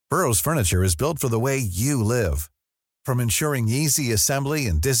Burrow's furniture is built for the way you live. From ensuring easy assembly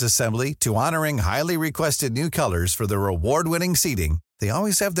and disassembly to honoring highly requested new colors for their award-winning seating, they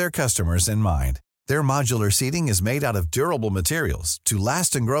always have their customers in mind. Their modular seating is made out of durable materials to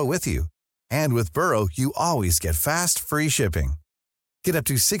last and grow with you. And with Burrow, you always get fast, free shipping. Get up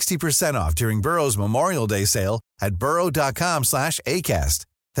to 60% off during Burrow's Memorial Day sale at burrow.com/ACAST.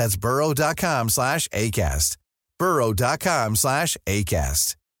 That's burrow.com/ACAST.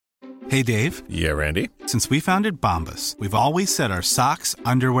 burrow.com/ACAST. Hey, Dave. Yeah, Randy. Since we founded Bombas, we've always said our socks,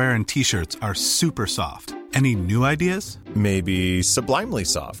 underwear, and T-shirts are super soft. Any new ideas? Maybe sublimely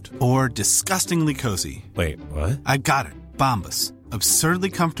soft. Or disgustingly cozy. Wait, what? I got it. Bombas.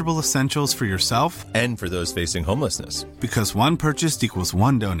 Absurdly comfortable essentials for yourself and for those facing homelessness. Because one purchased equals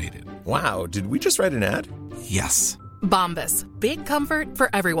one donated. Wow, did we just write an ad? Yes. Bombas. Big comfort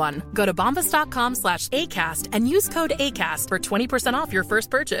for everyone. Go to bombas.com/ACAST and use code ACAST for 20% off your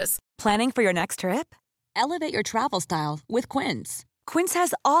first purchase. Planning for your next trip? Elevate your travel style with Quince. Quince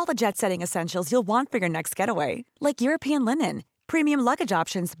has all the jet-setting essentials you'll want for your next getaway, like European linen, premium luggage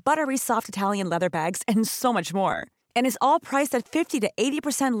options, buttery soft Italian leather bags, and so much more. And is all priced at 50 to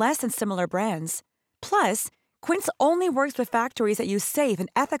 80% less than similar brands. Plus, Quince only works with factories that use safe and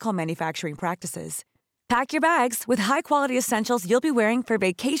ethical manufacturing practices. Pack your bags with high-quality essentials you'll be wearing for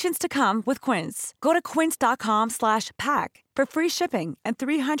vacations to come with Quince. Go to quince.com/pack for free shipping and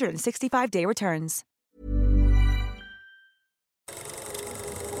 365-day returns.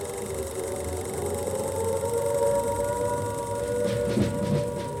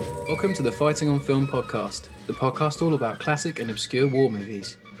 Welcome to the Fighting on Film podcast, the podcast all about classic and obscure war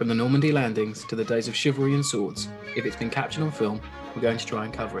movies, from the Normandy landings to the days of chivalry and swords. If it's been captured on film, we're going to try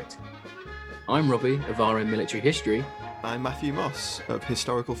and cover it. I'm Robbie of RM Military History. I'm Matthew Moss of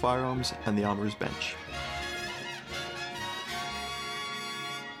Historical Firearms and the Armourer's Bench.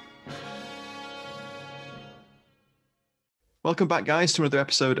 Welcome back, guys, to another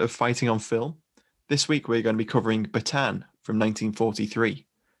episode of Fighting on Film. This week we're going to be covering Bataan from 1943.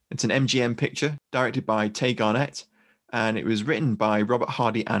 It's an MGM picture directed by Tay Garnett, and it was written by Robert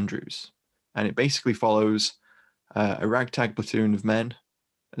Hardy Andrews. And it basically follows a ragtag platoon of men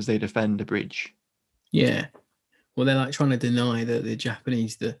as they defend a bridge. Yeah. Well, they're like trying to deny the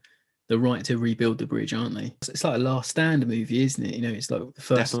Japanese the right to rebuild the bridge, aren't they? It's like a Last Stand movie, isn't it? You know, it's like the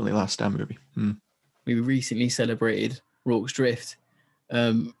first. Definitely Last Stand movie. We recently celebrated Rorke's Drift,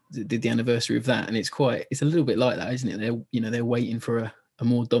 did the anniversary of that, and it's a a little bit like that, isn't it? They're waiting for a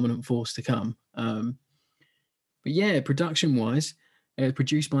more dominant force to come. But yeah, production wise,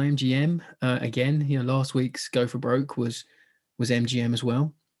 produced by MGM. Again, last week's Go for Broke was MGM as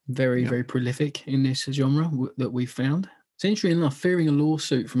well. Very prolific in this genre that we've found. It's interesting enough, fearing a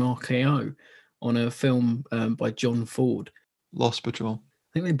lawsuit from RKO on a film by John Ford. Lost Patrol. I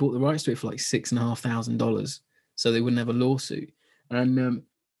think they bought the rights to it for like $6,500, so they wouldn't have a lawsuit. And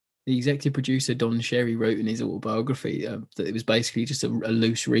the executive producer, Don Cherry, wrote in his autobiography that it was basically just a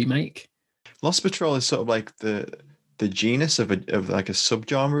loose remake. Lost Patrol is sort of like the genus of like a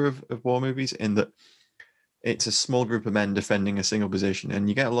subgenre of war movies, in that it's a small group of men defending a single position, and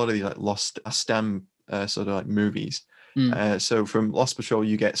you get a lot of these like Lost Astam sort of like movies. So from Lost Patrol,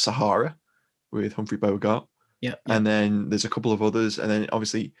 you get Sahara with Humphrey Bogart, and then there's a couple of others, and then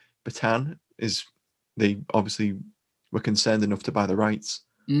obviously Bataan they obviously were concerned enough to buy the rights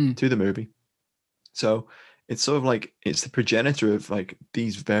to the movie. So it's sort of like it's the progenitor of like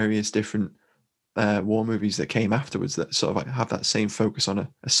these various different war movies that came afterwards that sort of like have that same focus on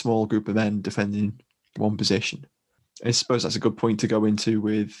a small group of men defending one position. I suppose that's a good point to go into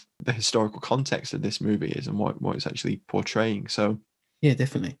with the historical context of this movie is and what it's actually portraying. So yeah,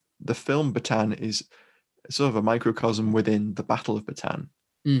 definitely. The film Bataan is sort of a microcosm within the Battle of Bataan,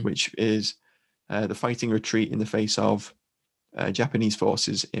 which is the fighting retreat in the face of Japanese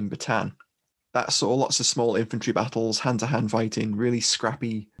forces in Bataan. That saw lots of small infantry battles, hand-to-hand fighting, really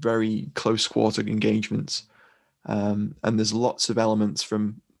scrappy, very close-quarter engagements. And there's lots of elements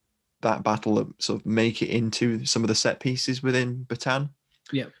from that battle that sort of make it into some of the set pieces within Bataan.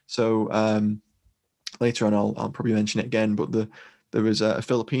 Yeah. So later on, I'll probably mention it again, but there was a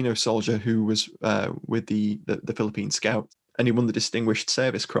Filipino soldier who was with the Philippine Scout, and he won the Distinguished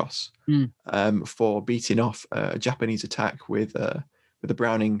Service Cross for beating off a Japanese attack with a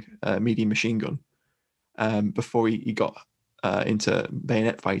Browning medium machine gun before he got into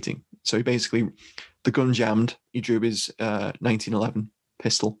bayonet fighting. So he basically, the gun jammed, he drew his 1911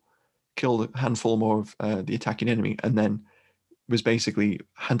 pistol, killed a handful more of the attacking enemy, and then was basically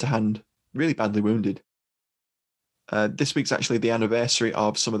hand-to-hand, really badly wounded. This week's actually the anniversary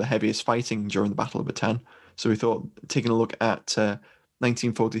of some of the heaviest fighting during the Battle of Bataan. So we thought, taking a look at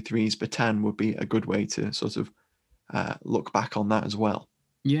 1943's Bataan would be a good way to sort of look back on that as well.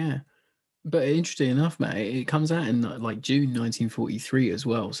 Yeah. But interesting enough, Matt, it comes out in like June 1943 as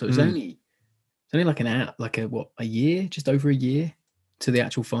well. So it's only like a year, just over a year to the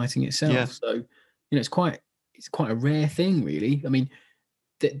actual fighting itself. Yeah. So, it's quite a rare thing, really. I mean,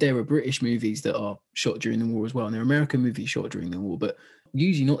 there are British movies that are shot during the war as well, and there are American movies shot during the war, but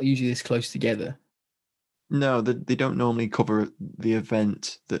not usually this close together. No, they don't normally cover the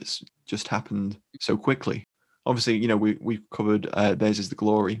event that's just happened so quickly. Obviously, we've covered Theirs Is the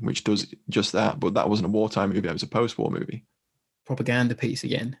Glory, which does just that, but that wasn't a wartime movie, that was a post-war movie. Propaganda piece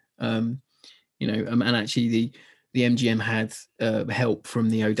again. And actually the MGM had help from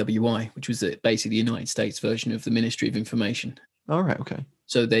the OWI, which was basically the United States version of the Ministry of Information. All right, okay.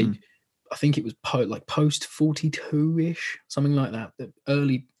 So they, I think it was post 42-ish, something like that. The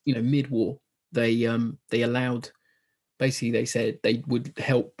early, mid-war, they allowed. Basically, they said they would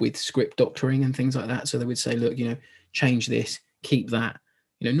help with script doctoring and things like that. So they would say, look, change this, keep that.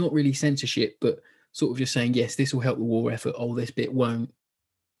 Not really censorship, but sort of just saying, yes, this will help the war effort. Oh, this bit won't.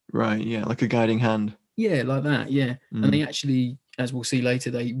 Right, yeah, like a guiding hand. Yeah, like that, yeah. And they actually, as we'll see later,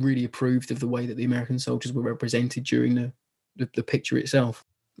 they really approved of the way that the American soldiers were represented during the picture itself.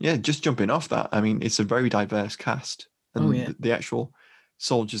 Yeah, just jumping off that, I mean, it's a very diverse cast. And the actual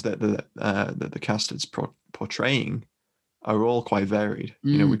soldiers that the cast is portraying are all quite varied.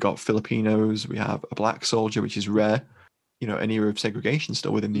 We've got Filipinos, we have a black soldier, which is rare. An era of segregation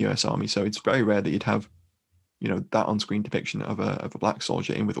still within the US Army, so it's very rare that you'd have, that on-screen depiction of a black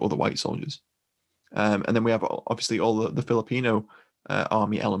soldier in with other white soldiers. And then we have obviously all the Filipino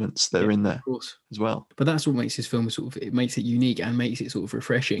army elements that are in there, of course, as well. But that's what makes this film it makes it unique and makes it sort of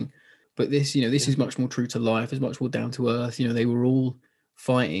refreshing. But this, this is much more true to life, is much more down to earth. They were all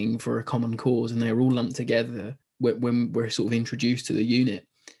fighting for a common cause, and they were all lumped together. When we're sort of introduced to the unit,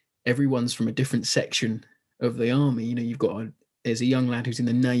 everyone's from a different section of the army. There's a young lad who's in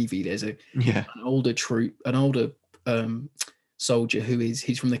the Navy. There's an older soldier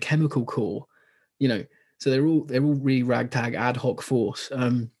he's from the Chemical Corps. So they're all really ragtag ad hoc force.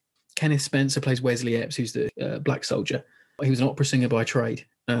 Kenneth Spencer plays Wesley Epps, who's the black soldier. He was an opera singer by trade.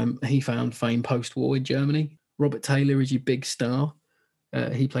 He found fame post-war in Germany. Robert Taylor is your big star.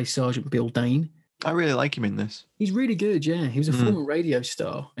 He plays Sergeant Bill Dane. I really like him in this. He's really good, yeah. He was a former radio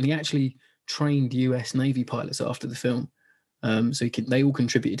star, and he actually trained US Navy pilots after the film. So they all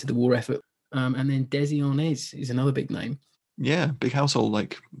contributed to the war effort. And then Desi Arnaz is another big name. Yeah, big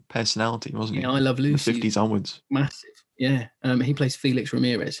household personality, wasn't he? Yeah, I Love Lucy. The 50s onwards. Massive, yeah. He plays Felix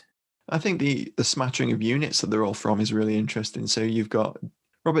Ramirez. I think the smattering of units that they're all from is really interesting. So you've got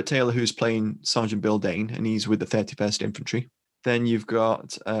Robert Taylor, who's playing Sergeant Bill Dane, and he's with the 31st Infantry. Then you've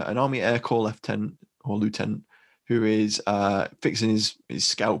got an Army Air Corps lieutenant who is fixing his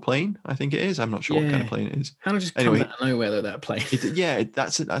scout plane, I think it is. I'm not sure what kind of plane it is. How does it just come out of nowhere, that plane?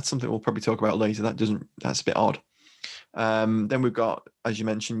 That's something we'll probably talk about later. That's a bit odd. Then we've got, as you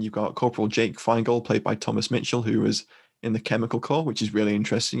mentioned, you've got Corporal Jake Feingold, played by Thomas Mitchell, who was in the Chemical Corps, which is really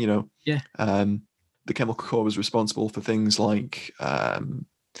interesting. The Chemical Corps was responsible for things like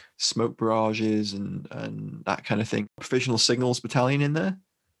smoke barrages and that kind of thing. Provisional Signals Battalion in there.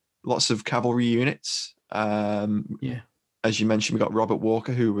 Lots of cavalry units. As you mentioned, we got Robert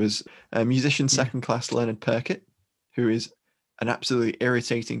Walker, who was a musician, second class Leonard Perkett, who is an absolutely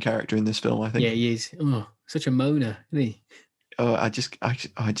irritating character in this film, I think. Yeah, he is. Oh, such a moaner, isn't he? Oh, I just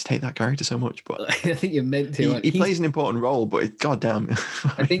hate that character so much. But I think you're meant to. He plays an important role, but goddamn.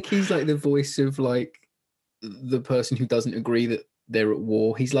 I think he's like the voice of the person who doesn't agree that they're at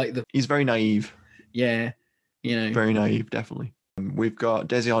war. He's very naive. Yeah, very naive, definitely. We've got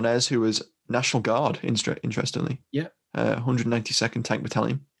Desi Arnaz, who was National Guard, interestingly. Yeah. 192nd Tank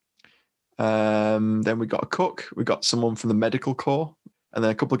Battalion. Then we got a cook. We got someone from the Medical Corps, and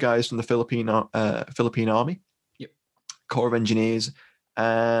then a couple of guys from the Philippine Army. Yep. Corps of Engineers,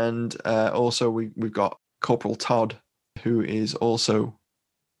 and also we've got Corporal Todd, who is also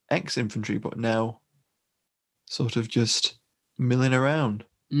ex-infantry, but now sort of just milling around.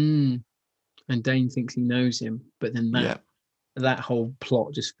 And Dane thinks he knows him, but then that whole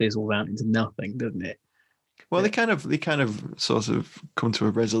plot just fizzles out into nothing, doesn't it? Well, they kind of sort of come to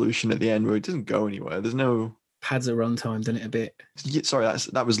a resolution at the end where it doesn't go anywhere. There's no pads a runtime, doesn't it, a bit? Sorry,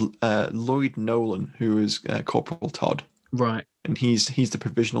 that was Lloyd Nolan, who is Corporal Todd, right? And he's the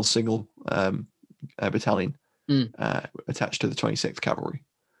Provisional Signal Battalion attached to the 26th Cavalry.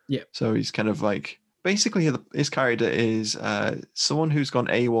 Yeah. So he's kind of basically his character is someone who's gone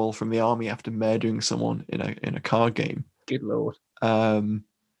AWOL from the army after murdering someone in a card game. Good lord. And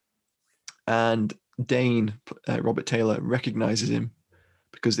Dane, Robert Taylor, recognizes him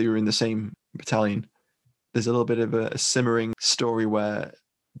because they were in the same battalion. There's a little bit of a simmering story where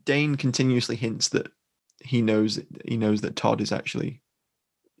Dane continuously hints that he knows that Todd is actually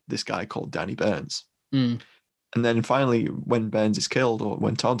this guy called Danny Burns. Mm. And then finally, when Burns is killed, or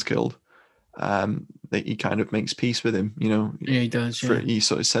when Todd's killed, he kind of makes peace with him. Yeah, he does. He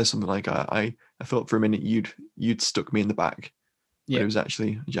sort of says something like, "I thought for a minute you'd stuck me in the back." But it was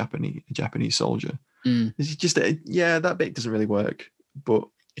actually a Japanese soldier. Mm. It's just that bit doesn't really work, but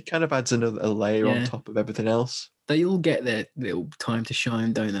it kind of adds another layer on top of everything else. They all get their little time to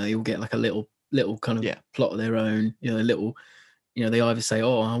shine, don't they? They all get like a little kind of plot of their own. They either say,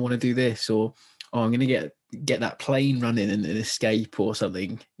 "Oh, I want to do this," or "Oh, I'm going to get that plane running and escape," or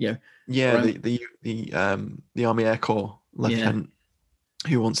something. Yeah, the Army Air Corps lieutenant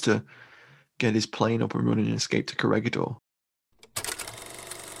who wants to get his plane up and running and escape to Corregidor.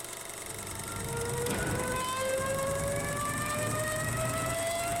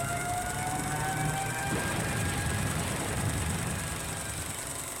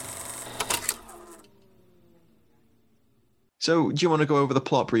 So, do you want to go over the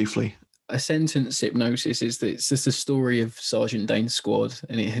plot briefly? A sentence synopsis is that it's just the story of Sergeant Dane's squad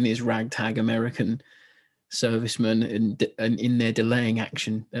and his ragtag American servicemen and in their delaying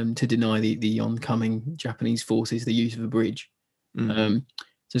action to deny the oncoming Japanese forces the use of a bridge. So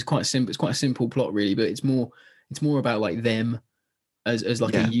it's quite simple. It's quite a simple plot, really, but it's more about like them as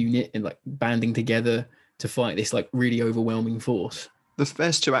like a unit and like banding together to fight this like really overwhelming force. The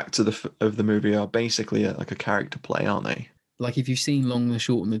first two acts of the movie are basically like a character play, aren't they? Like if you've seen Long, the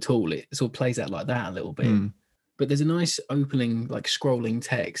Short and the Tall, it sort of plays out like that a little bit. But there's a nice opening, like scrolling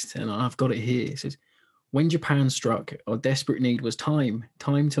text, and I've got it here. It says, "When Japan struck, our desperate need was time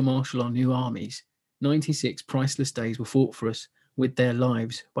to marshal our new armies. 96 priceless days were fought for us with their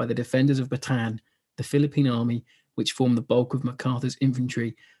lives by the defenders of Bataan, the Philippine army, which formed the bulk of MacArthur's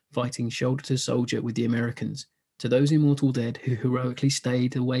infantry, fighting shoulder to shoulder with the Americans. To those immortal dead who heroically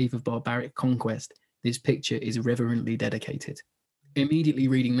stayed the wave of barbaric conquest, this picture is reverently dedicated." Immediately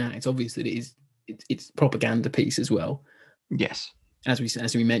reading that, it's obvious that it's a propaganda piece as well. Yes. As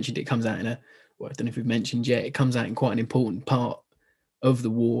we mentioned, it comes out I don't know if we've mentioned yet, it comes out in quite an important part of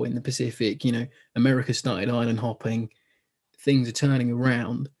the war in the Pacific. America started island hopping. Things are turning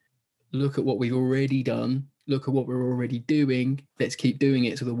around. Look at what we've already done. Look at what we're already doing. Let's keep doing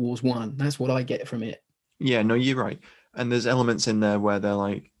it till the war's won. That's what I get from it. Yeah, no, you're right. And there's elements in there where they're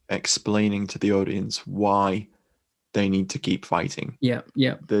like explaining to the audience why they need to keep fighting. Yeah.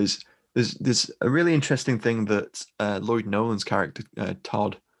 There's a really interesting thing that Lloyd Nolan's character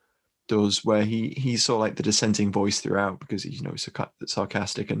Todd does, where he's sort of like the dissenting voice throughout because he's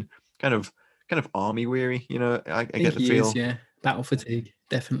sarcastic and kind of army weary. I get the feel. Battle fatigue,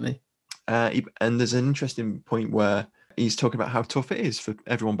 definitely. And there's an interesting point where he's talking about how tough it is for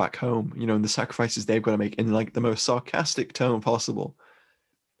everyone back home. And the sacrifices they've got to make in like the most sarcastic tone possible,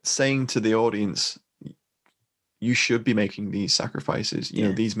 saying to the audience, you should be making these sacrifices.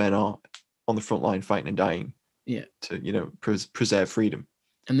 These men are on the front line fighting and dying to, preserve freedom.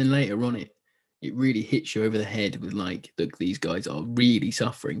 And then later on, it really hits you over the head with like, look, these guys are really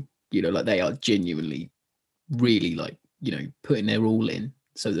suffering. Like they are genuinely really like, putting their all in.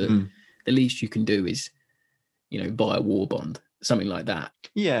 So the least you can do is, buy a war bond, something like that.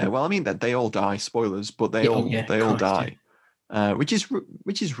 Yeah. Well, I mean that they all die, spoilers, but they all die. Which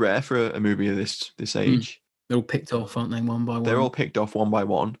is rare for a movie of this age. They're all picked off, aren't they, one by one? They're all picked off one by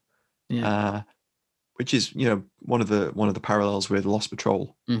one. Yeah. Which is one of the parallels with Lost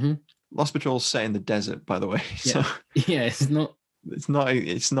Patrol. Mm-hmm. Lost Patrol's set in the desert, by the way. Yeah. So it's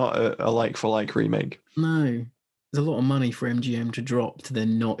not a like for like remake. No. There's a lot of money for MGM to drop to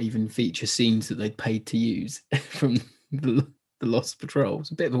then not even feature scenes that they'd paid to use from the Lost Patrol.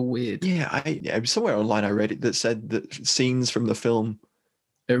 It's a bit of a weird. Yeah, somewhere online I read it that said that scenes from the film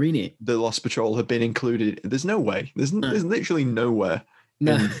are in it. The Lost Patrol have been included. There's no way. There's literally nowhere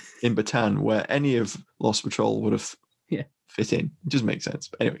in Bataan where any of Lost Patrol would have fit in. It doesn't make sense.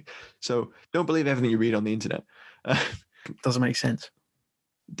 But anyway, so don't believe everything you read on the internet. Doesn't make sense.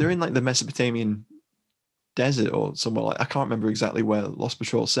 They're in like the Mesopotamian desert or somewhere like, I can't remember exactly where Lost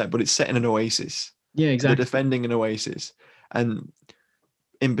Patrol's set, but it's set in an oasis. Yeah, exactly. They're defending an oasis. And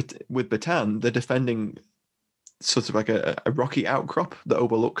with Bataan, they're defending sort of like a rocky outcrop that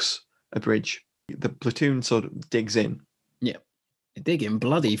overlooks a bridge. The platoon sort of digs in. Yeah. They're digging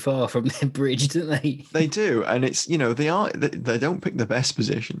bloody far from their bridge, don't they? They do. And it's, they don't pick the best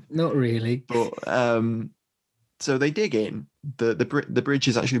position. Not really. But so they dig in. The bridge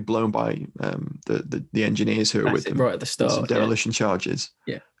is actually blown by the engineers who are with them. Right at the start. Some demolition charges.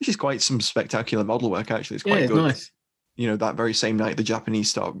 Yeah. Which is quite some spectacular model work, actually. It's quite good. Nice. that very same night, the Japanese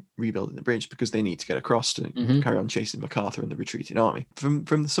start rebuilding the bridge because they need to get across to carry on chasing MacArthur and the retreating army.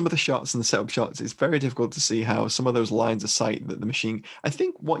 From some of the shots and the setup shots, it's very difficult to see how some of those lines of sight that the machine. I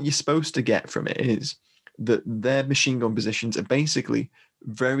think what you're supposed to get from it is that their machine gun positions are basically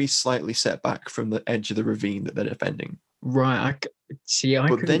very slightly set back from the edge of the ravine that they're defending. Right.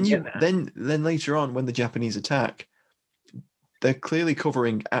 But then later on, when the Japanese attack, they're clearly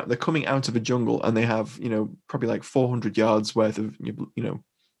covering out. They're coming out of a jungle, and they have probably like 400 yards worth of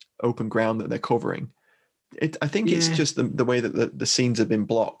open ground that they're covering. I think it's just the way that the scenes have been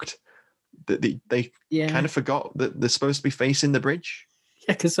blocked, that they kind of forgot that they're supposed to be facing the bridge.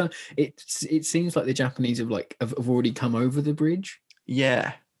 Yeah, because it seems like the Japanese have already come over the bridge.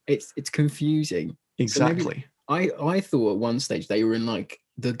 Yeah, it's confusing. Exactly. So I thought at one stage they were in like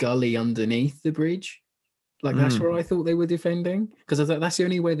the gully underneath the bridge. Like that's where I thought they were defending, because I thought that's the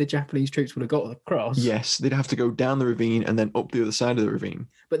only way the Japanese troops would have got across. Yes, they'd have to go down the ravine and then up the other side of the ravine.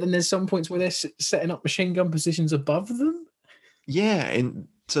 But then there's some points where they're setting up machine gun positions above them. Yeah, and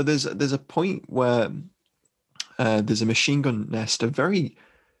so there's a point where there's a machine gun nest, a very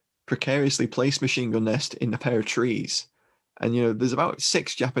precariously placed machine gun nest in a pair of trees, and there's about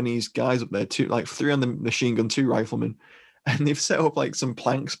 6 Japanese guys up there, 3 on the machine gun, 2 riflemen, and they've set up like some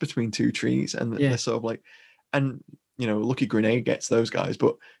planks between 2 trees, and they're sort of like. And lucky grenade gets those guys,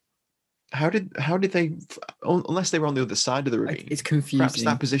 but how did they? Unless they were on the other side of the ravine, it's confusing. Perhaps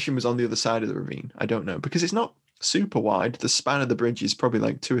that position was on the other side of the ravine. I don't know, because it's not super wide. The span of the bridge is probably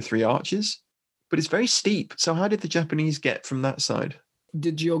like 2 or 3 arches, but it's very steep. So how did the Japanese get from that side?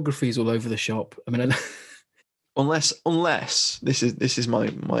 The geography is all over the shop. I mean, unless this is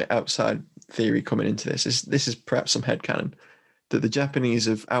my outside theory coming into this. This is perhaps some headcanon that the Japanese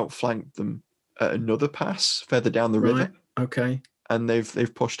have outflanked them at another pass further down the river. Okay. And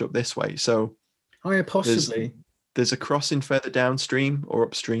they've pushed up this way. So possibly. There's a crossing further downstream or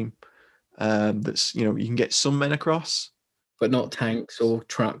upstream. That's you can get some men across. But not tanks or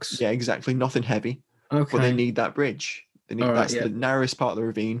trucks. Yeah, exactly. Nothing heavy. Okay. But they need that bridge. They need the narrowest part of the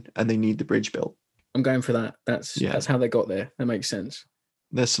ravine, and they need the bridge built. I'm going for that. That's how they got there. That makes sense.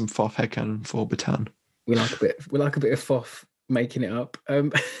 There's some FOF headcanon for Bataan. We like a bit of FOF making it up.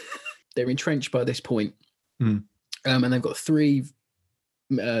 They're entrenched by this point, and they've got 3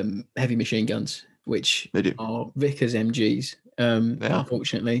 heavy machine guns, which are Vickers MGs.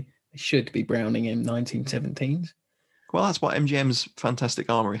 Unfortunately, they should be Browning M1917s. Well, that's what MGM's fantastic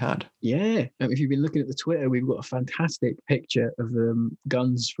armory had. Yeah, if you've been looking at the Twitter, we've got a fantastic picture of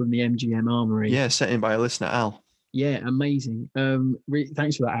guns from the MGM armory. Yeah, sent in by a listener, Al. Yeah, amazing.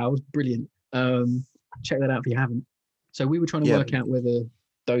 Thanks for that, Al. Brilliant. Check that out if you haven't. So we were trying to work out whether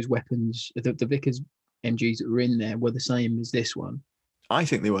those weapons, the Vickers MGs that were in there, were the same as this one. I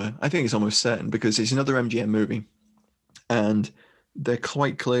think they were. I think it's almost certain, because it's another MGM movie, and they're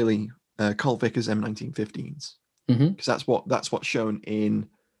quite clearly Colt Vickers M1915s, because that's what's shown in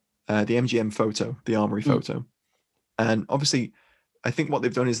the MGM photo, the armory photo, and obviously, I think what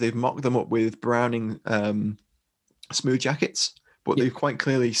they've done is they've mocked them up with Browning smooth jackets, but they've quite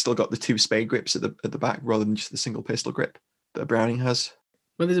clearly still got the 2 spade grips at the back rather than just the single pistol grip that Browning has.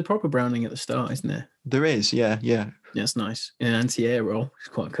 Well, there's a proper Browning at the start, isn't there? There is, yeah. That's nice. In an anti-air roll, it's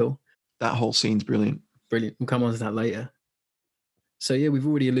quite cool. That whole scene's brilliant. Brilliant. We'll come on to that later. So yeah, we've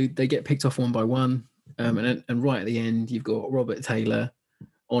already alluded. They get picked off one by one, and right at the end, you've got Robert Taylor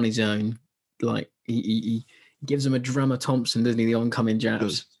on his own. Like he gives them a Drummer Thompson, doesn't he? The oncoming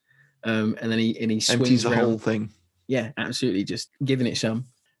Japs, and then he swings empties the around. whole thing. Yeah, absolutely, just giving it some.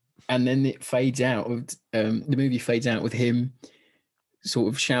 And then it fades out. The movie fades out with him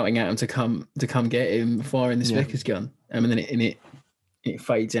sort of shouting at him to come get him, firing this Vickers gun. And then it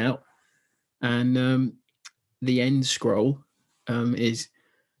fades out. And the end scroll is,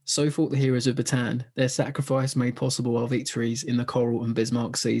 so fought the heroes of Bataan. Their sacrifice made possible our victories in the Coral and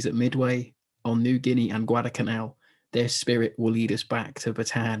Bismarck seas at Midway, on New Guinea and Guadalcanal. Their spirit will lead us back to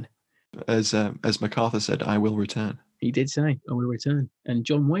Bataan. As MacArthur said, I will return. He did say, I will return. And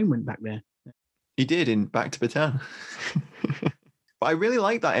John Wayne went back there. He did in Back to Bataan. But I really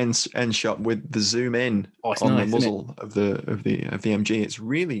like that end shot with the zoom in on the muzzle of the MG. It's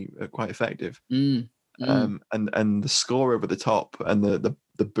really quite effective. And the score over the top and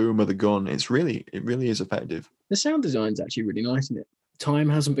the boom of the gun. It really is effective. The sound design's actually really nice, isn't it? Time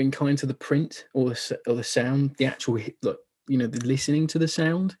hasn't been kind to the print or the sound. The actual the listening to the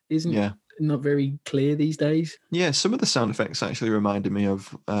sound isn't not very clear these days. Yeah, some of the sound effects actually reminded me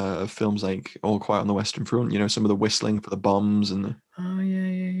of films like All Quiet on the Western Front. Some of the whistling for the bombs and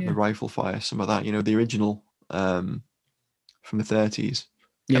the rifle fire. Some of that. The original from the 30s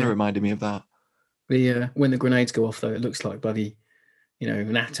kind of reminded me of that. When the grenades go off, though, it looks like bloody,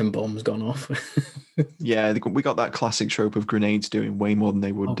 an atom bomb's gone off. Yeah, we got that classic trope of grenades doing way more than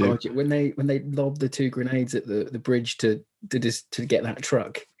they would do. God, when they lobbed the 2 grenades at the bridge to get that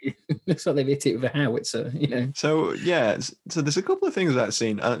truck, it looks like they've hit it with a howitzer. So yeah, so there's a couple of things with that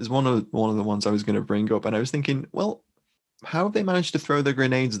scene. It's one of the ones I was going to bring up, and I was thinking, well, how have they managed to throw the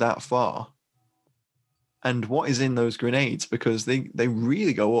grenades that far? And what is in those grenades? Because they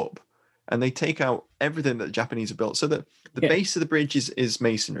really go up, and they take out everything that the Japanese have built. So the base of the bridge is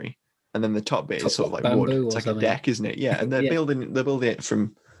masonry. And then the top bit is sort of like wood. It's like something. A deck, isn't it? Yeah. And they're building it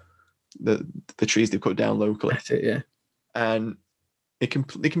from the trees they've cut down locally. That's it, yeah. And they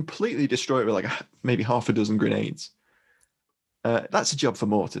completely destroy it with like maybe half a dozen grenades. That's a job for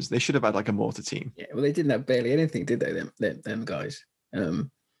mortars. They should have had like a mortar team. Yeah, well, they didn't have barely anything, did they? Them guys.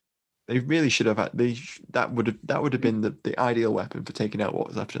 They really should have had. That would have been the ideal weapon for taking out what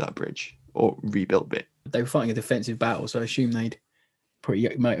was after that bridge or rebuilt bit. They were fighting a defensive battle, so I assume they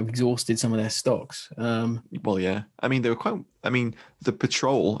might have exhausted some of their stocks. Well, yeah. I mean, the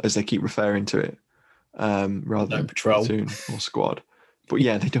patrol, as they keep referring to it, rather than patrol platoon or squad. But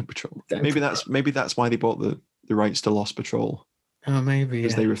yeah, they don't patrol. Maybe that's why they bought the rights to Lost Patrol. Oh, maybe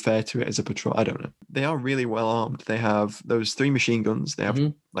because they refer to it as a patrol. I don't know. They are really well armed. They have those 3 machine guns. They have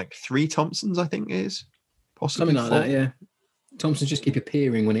like 3 Thompsons, I think it is, possibly something like that. Yeah, Thompsons just keep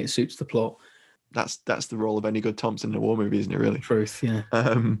appearing when it suits the plot. That's the role of any good Thompson in a war movie, isn't it? Really, truth. Yeah.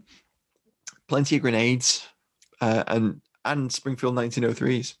 Plenty of grenades, and Springfield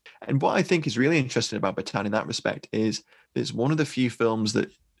 1903s. And what I think is really interesting about Bataan in that respect is it's one of the few films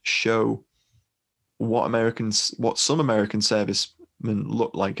that show what some American servicemen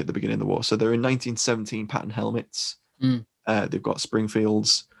looked like at the beginning of the war. So they're in 1917 pattern helmets. They've got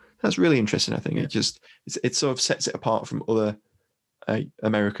Springfields. That's really interesting. I think it sort of sets it apart from other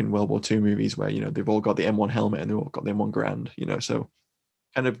American World War II movies where they've all got the M1 helmet and they've all got the M1 Grand. So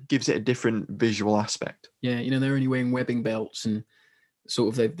kind of gives it a different visual aspect. Yeah, they're only wearing webbing belts and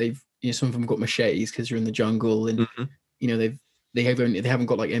sort of they've some of them got machetes because you're in the jungle and they haven't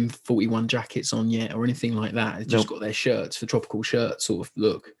got like M41 jackets on yet or anything like that. It's just got their shirts, the tropical shirt sort of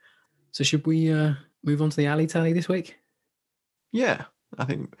look. So should we move on to the alley tally this week? Yeah, I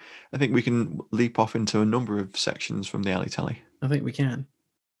think we can leap off into a number of sections from the alley tally. I think we can.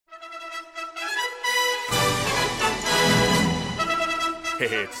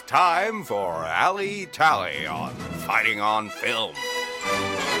 It's time for Alley Tally on Fighting on Film.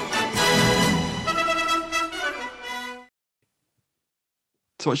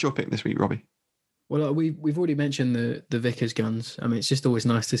 So what's your pick this week, Robbie? Well, we've already mentioned the Vickers guns. I mean, it's just always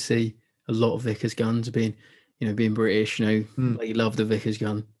nice to see a lot of Vickers guns being British. They love the Vickers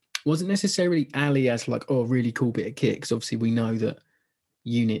gun. Wasn't necessarily alley as like, oh, really cool bit of kit, because obviously we know that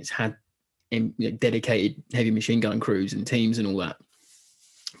units had dedicated heavy machine gun crews and teams and all that.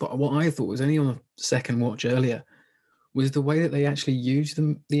 But what I thought was only on the second watch earlier was the way that they actually use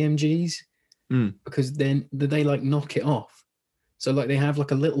the MGs, because then they like knock it off. So like they have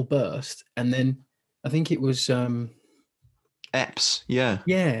like a little burst, and then I think it was Epps, yeah,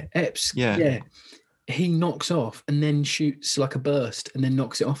 Epps, yeah. He knocks off and then shoots like a burst and then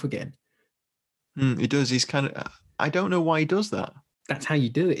knocks it off again. He does. He's kind of. I don't know why he does that. That's how you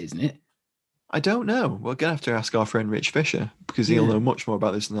do it, isn't it? I don't know. We're gonna have to ask our friend Rich Fisher because he'll know much more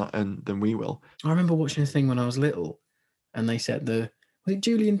about this than we will. I remember watching a thing when I was little, and they said was it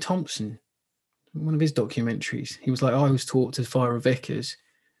Julian Thompson, one of his documentaries. He was like, I was taught to fire a Vickers.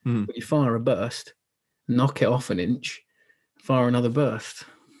 When you fire a burst, knock it off an inch, fire another burst.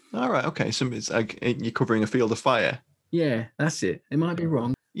 All right, okay. So it's like you're covering a field of fire. Yeah, that's it. It might be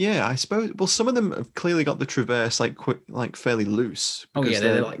wrong. Yeah, I suppose. Well, some of them have clearly got the traverse like fairly loose. Oh yeah,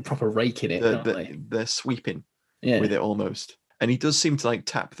 they're like proper raking it. Aren't they? They're sweeping with it almost. And he does seem to like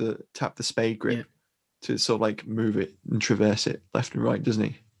tap the spade grip to sort of like move it and traverse it left and right, doesn't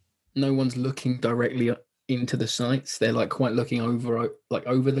he? No one's looking directly into the sights. They're like quite looking over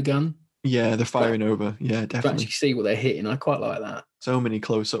the gun. Yeah, they're firing over. Yeah, definitely. To actually see what they're hitting. I quite like that. So many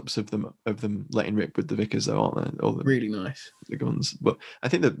close-ups of them letting rip with the Vickers, though, aren't there? Really nice. The guns, but I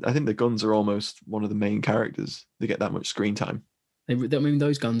think the guns are almost one of the main characters. They get that much screen time. I mean,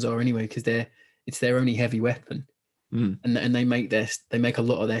 those guns are anyway because it's their only heavy weapon, and they make a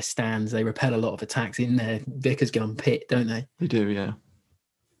lot of their stands. They repel a lot of attacks in their Vickers gun pit, don't they? They do, yeah.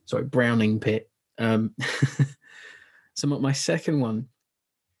 Sorry, Browning pit. So my second one.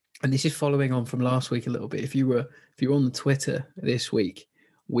 And this is following on from last week a little bit. If you were on the Twitter this week,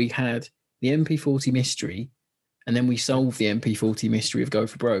 we had the MP40 mystery, and then we solved the MP40 mystery of Go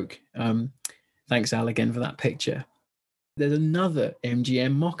for Broke. Thanks, Al, again for that picture. There's another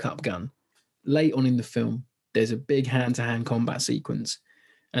MGM mock-up gun late on in the film, there's a big hand-to-hand combat sequence,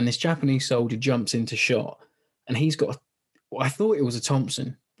 and this Japanese soldier jumps into shot, and he's got I thought it was a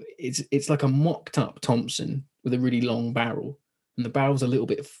Thompson, but it's like a mocked up Thompson with a really long barrel, and the barrel's a little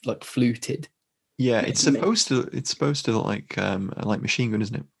bit like fluted. Yeah, it's supposed to look like machine gun,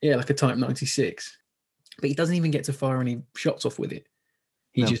 isn't it? Yeah, like a Type 96. But he doesn't even get to fire any shots off with it.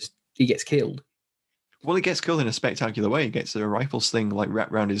 He gets killed. Well, he gets killed in a spectacular way. He gets a rifle sling like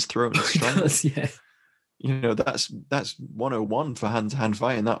wrapped around his throat. And He does, yeah. You know, that's 101 for hand-to-hand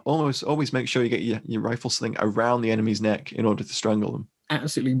fighting. That always make sure you get your rifle sling around the enemy's neck in order to strangle them.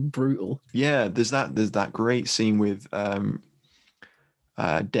 Absolutely brutal. Yeah, there's that great scene with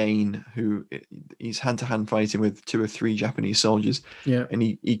Dane, who he's hand-to-hand fighting with 2 or 3 Japanese soldiers. Yeah. And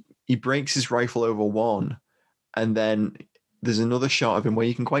he breaks his rifle over one, and then there's another shot of him where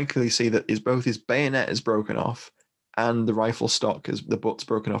you can quite clearly see that both his bayonet is broken off and the rifle stock, as the butt's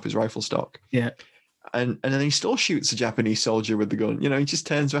broken off his rifle stock. Yeah. And then he still shoots a Japanese soldier with the gun. You know, he just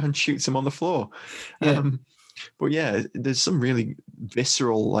turns around and shoots him on the floor. Yeah. But yeah, there's some really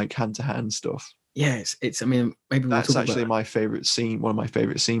visceral, like, hand-to-hand stuff. Yeah, it's. I mean, maybe that's actually my favorite scene. One of my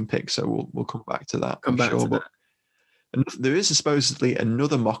favorite scene picks. So we'll come back to that. But there is supposedly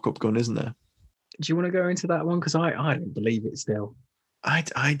another mock-up gun, isn't there? Do you want to go into that one? Because I don't believe it still.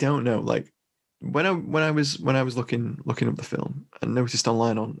 I don't know. Like when I was looking up the film, I noticed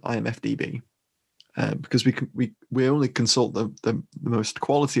online on IMFDB, because we only consult the most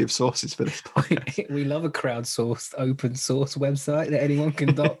quality of sources for this podcast. We love a crowdsourced open source website that anyone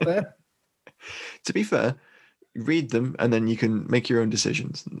can doctor. To be fair, read them and then you can make your own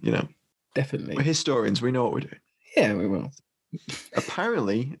decisions. You know, definitely. We're historians. We know what we're doing. Yeah, we will.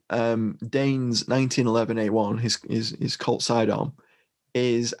 Apparently, Dane's 1911 A1, his Colt sidearm,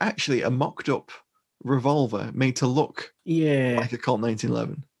 is actually a mocked up revolver made to look like a Colt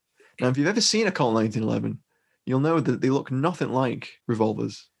 1911. Now, if you've ever seen a Colt 1911, you'll know that they look nothing like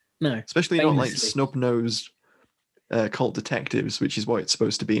revolvers. No, especially not like snub-nosed Colt detectives, which is what it's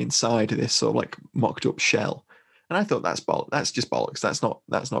supposed to be inside this sort of like mocked up shell. And I thought that's just bollocks. That's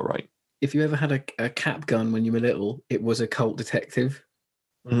not right. If you ever had a cap gun when you were little, it was a Colt detective.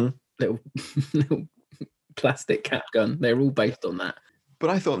 Mm-hmm. Little plastic cap gun. They're all based on that.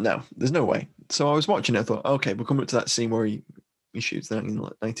 But I thought, no, there's no way. So I was watching it. I thought, okay, we'll come up to that scene where he shoots the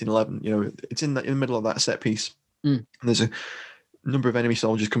 1911. You know, it's in the middle of that set piece. And there's a number of enemy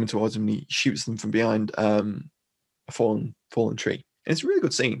soldiers coming towards him, and he shoots them from behind a fallen tree. And it's a really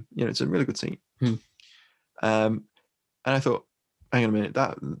good scene. You know, it's a really good scene. And I thought, hang on a minute,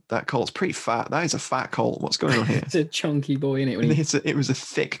 that Colt's pretty fat. That is a fat Colt. What's going on here? It's a chunky boy, isn't it? It was a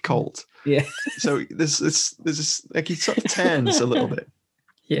thick Colt. Yeah. So there's this, like, he sort of turns a little bit.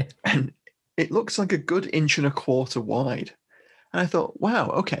 Yeah. And it looks like a good 1.25 inches wide. And I thought, wow,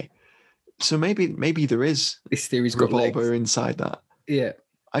 okay. So maybe there is this theory's revolver inside that. Yeah.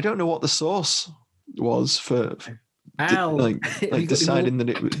 I don't know what the source was for Al, like deciding that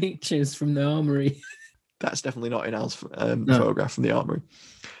it was pictures from the armory. That's definitely not in Al's photograph from the armory.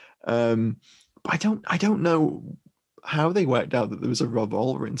 But I don't know how they worked out that there was a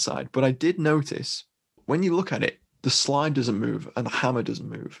revolver inside. But I did notice when you look at it, the slide doesn't move and the hammer doesn't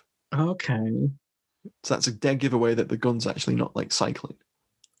move. Okay. So that's a dead giveaway that the gun's actually not like cycling.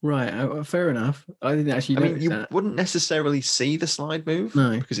 Right. Fair enough. I didn't actually notice that. You wouldn't necessarily see the slide move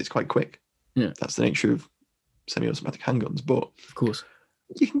because it's quite quick. Yeah. That's the nature of semi-automatic handguns. But of course,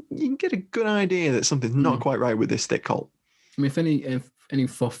 you can get a good idea that something's not quite right with this thick Colt. I mean, if any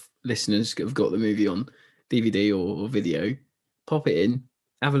FOF listeners have got the movie on DVD or video, pop it in,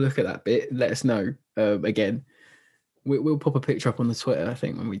 have a look at that bit, let us know. Again, we'll pop a picture up on the Twitter, I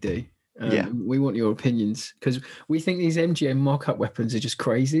think, when we do. We want your opinions because we think these MGM mock-up weapons are just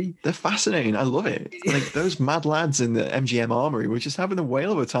crazy. They're fascinating. I love it. Like those mad lads in the MGM armory were just having a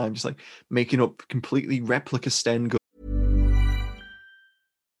whale of a time, just like making up completely replica Sten guns.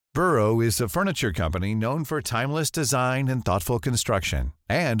 Burrow is a furniture company known for timeless design and thoughtful construction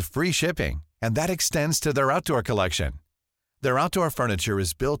and free shipping, and that extends to their outdoor collection. Their outdoor furniture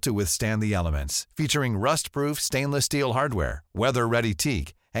is built to withstand the elements, featuring rust-proof stainless steel hardware, weather-ready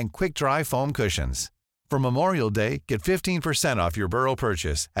teak, and quick-dry foam cushions. For Memorial Day, get 15% off your Burrow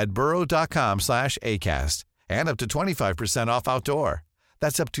purchase at burrow.com/ACAST and up to 25% off outdoor.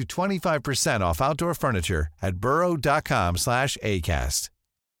 That's up to 25% off outdoor furniture at burrow.com/ACAST.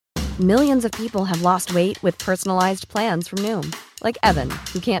 Millions of people have lost weight with personalized plans from Noom, like Evan,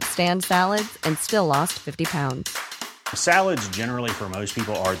 who can't stand salads and still lost 50 pounds. Salads generally for most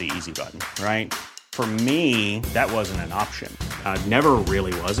people are the easy button, right? For me, that wasn't an option. I never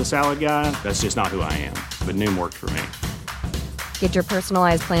really was a salad guy. That's just not who I am. But Noom worked for me. Get your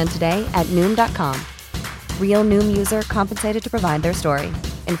personalized plan today at Noom.com. Real Noom user compensated to provide their story.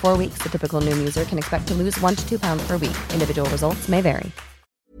 In 4 weeks, the typical Noom user can expect to lose 1 to 2 pounds per week. Individual results may vary.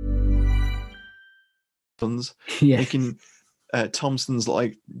 Yeah. Making Thompsons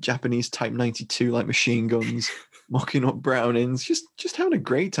like Japanese Type 92 like machine guns, mocking up Brownings, just having a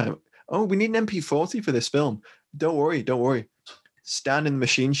great time. Oh, we need an MP40 for this film. Don't worry. Stand in the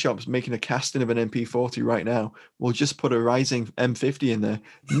machine shops making a casting of an MP40 right now. We'll just put a rising M50 in there.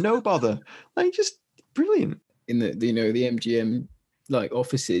 No bother. Like, just brilliant. In the MGM like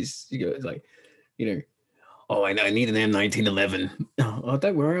offices, you go like, oh, I know, I need an M1911. Oh,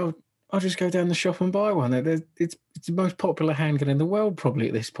 don't worry, I'll just go down the shop and buy one. It's the most popular handgun in the world probably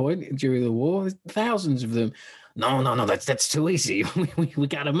at this point during the war. There's thousands of them. No, that's too easy. we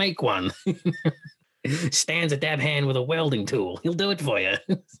got to make one. Stan's a dab hand with a welding tool. He'll do it for you.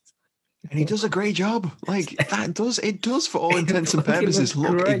 And he does a great job. Like, it does for all intents and purposes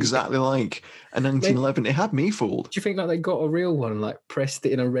look great. exactly like a 1911. It had me fooled. Do you think like they got a real one, like pressed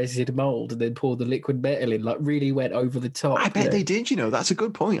it in a resin mold and then poured the liquid metal in, like really went over the top? I bet they did, that's a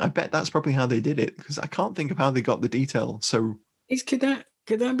good point. I bet that's probably how they did it, because I can't think of how they got the detail. So could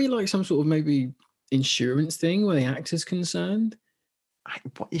that be like some sort of maybe insurance thing where the actor's concerned?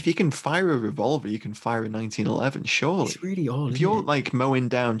 If you can fire a revolver, you can fire a 1911, surely. It's really odd. If you're like mowing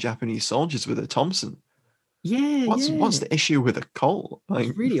down Japanese soldiers with a Thompson, what's the issue with a Colt? Like,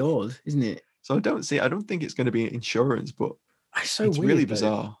 it's really odd, isn't it? So I don't think it's going to be insurance, but it's weird, really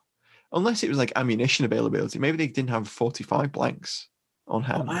bizarre. Unless it was like ammunition availability. Maybe they didn't have 45 blanks on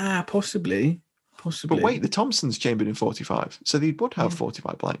hand. Possibly. But wait, the Thompson's chambered in 45, so they would have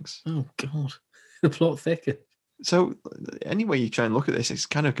 45 blanks. Oh God, the plot thickens. So any way you try and look at this, it's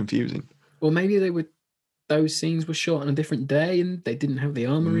kind of confusing. Or maybe those scenes were shot on a different day and they didn't have the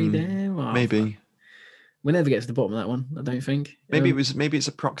armory there. Oh, maybe. We'll never get to the bottom of that one, I don't think. Maybe it's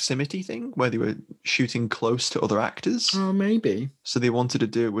a proximity thing where they were shooting close to other actors. Oh, maybe. So they wanted to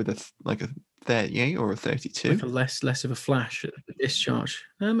do it with a 38 or a 32. Like a less of a flash at the discharge.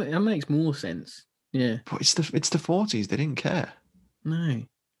 That makes more sense. Yeah. But it's the 40s. They didn't care. No.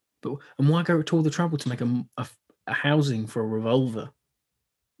 And why go to all the trouble to make a housing for a revolver?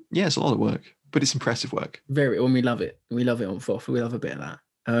 Yeah, it's a lot of work, but it's impressive work. And we love it. We love it on FOF. We love a bit of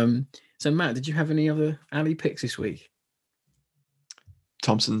that. So Matt, did you have any other alley picks this week?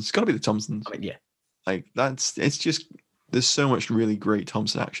 Thompson's. It's got to be the Thompsons. I mean, yeah. Like, it's just, there's so much really great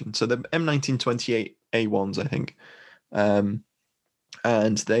Thompson action. So the M1928 A1s, I think.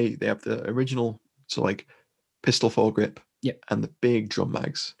 And they have the original, so like pistol foregrip. Yep. And the big drum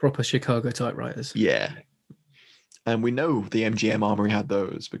mags. Proper Chicago typewriters. Yeah. And we know the MGM Armory had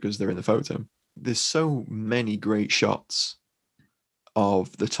those because they're in the photo. There's so many great shots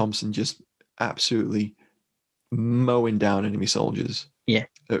of the Thompson just absolutely mowing down enemy soldiers. Yeah.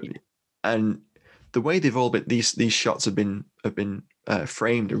 And the way they've all been, these shots have been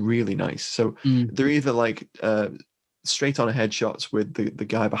framed are really nice. So they're either like straight on ahead shots with the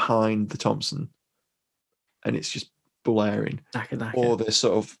guy behind the Thompson, and it's just blaring, or there's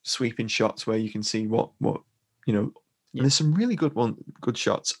sort of sweeping shots where you can see what and there's some really good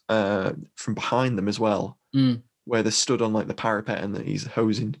shots from behind them as well, where they're stood on like the parapet and that he's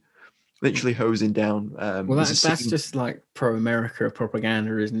literally hosing down. Well, that's just like pro-America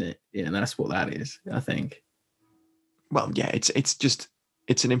propaganda, isn't it? Yeah, that's what that is, I think. Well, yeah,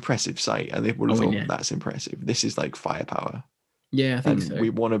 it's an impressive sight, and they would have thought that's impressive. This is like firepower. Yeah, I think so. We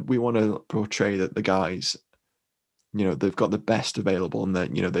want to portray that the guys, they've got the best available, and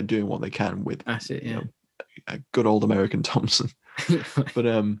that they're doing what they can with. That's it. Yeah. A good old American Thompson. but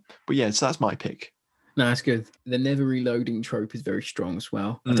yeah, so that's my pick. No, that's good. The never reloading trope is very strong as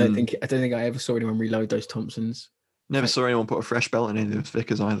well. I don't think I ever saw anyone reload those Thompsons. Never saw anyone put a fresh belt in any of the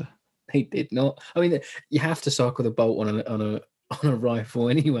Vickers either. They did not. I mean, you have to cycle the bolt on a rifle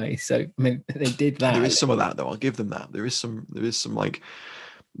anyway. So I mean, they did that. There is some of that though. I'll give them that. There is some like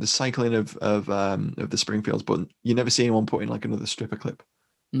the cycling of the Springfields, but you never see anyone put in like another stripper clip.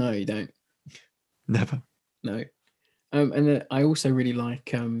 No, you don't. Never. No. And I also really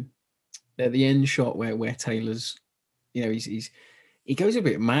like at the end shot where Taylor's, he goes a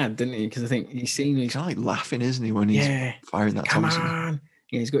bit mad, doesn't he? Because I think he's kind of like laughing, isn't he, when he's firing that Thompson? On.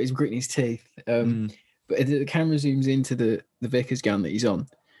 Yeah, he's got his grit in his teeth. But the camera zooms into the Vickers gun that he's on,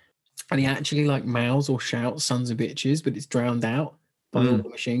 and he actually like mouths or shouts "sons of bitches," but it's drowned out by all the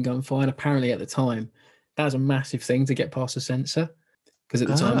machine gun fire. And apparently, at the time, that was a massive thing to get past the censor, because at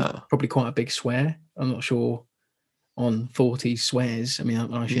the time, probably quite a big swear. I'm not sure on 40 swears. I mean, I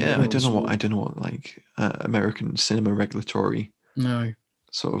don't know what like American cinema regulatory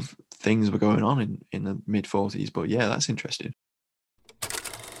sort of things were going on in the mid 40s, but yeah, that's interesting.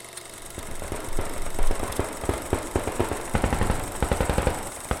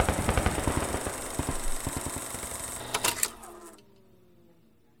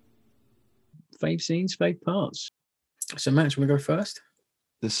 fave scenes, fave parts. So, Matt, do you want to go first?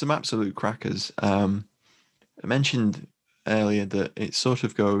 There's some absolute crackers. I mentioned earlier that it sort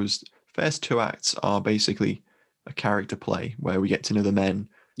of goes. First two acts are basically a character play where we get to know the men,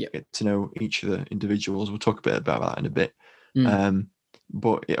 get to know each of the individuals. We'll talk a bit about that in a bit.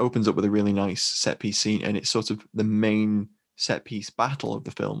 But it opens up with a really nice set piece scene, and it's sort of the main set piece battle of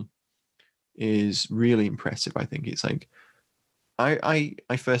the film is really impressive. I think it's like I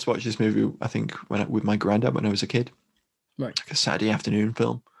first watched this movie, I think, with my granddad when I was a kid, right? Like a Saturday afternoon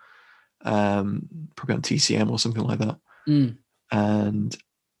film, probably on TCM or something like that. And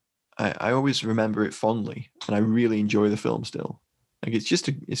I always remember it fondly, and I really enjoy the film still. Like it's just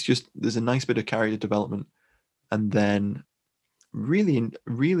there's a nice bit of character development, and then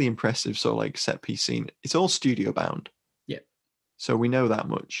really impressive sort of like set piece scene. It's all studio bound. Yeah. So we know that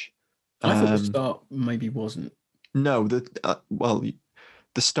much. I thought the start maybe wasn't. No, the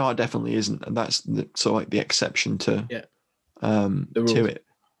start definitely isn't, and that's sort of like the exception to to it.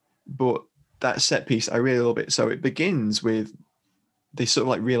 But that set piece, I really love it. So it begins with they sort of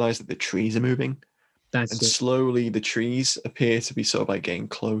like realize that the trees are moving. Slowly the trees appear to be sort of like getting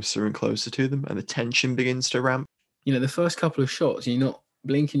closer and closer to them, and the tension begins to ramp. You know, the first couple of shots, you're not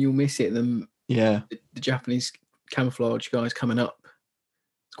blinking, you'll miss it. The Japanese camouflage guys coming up.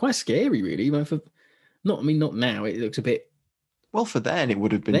 It's quite scary, really. Not now. It looks a bit. Well, for then it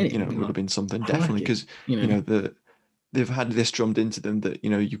would have been, it would have been something definitely because they've had this drummed into them that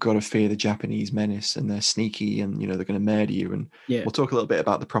you've got to fear the Japanese menace and they're sneaky and they're going to murder you. And we'll talk a little bit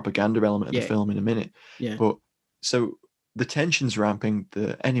about the propaganda element of the film in a minute. Yeah. But so the tension's ramping,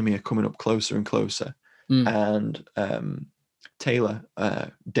 the enemy are coming up closer and closer, and Taylor,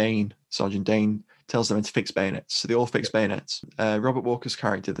 Sergeant Dane, tells them to fix bayonets. So they all fix bayonets. Robert Walker's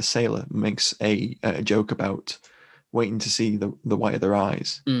character, the sailor, makes a joke about waiting to see the white of their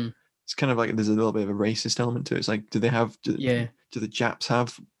eyes. It's kind of like there's a little bit of a racist element to it. It's like, do the Japs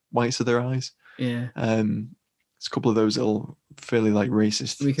have whites of their eyes? Yeah. It's a couple of those little fairly like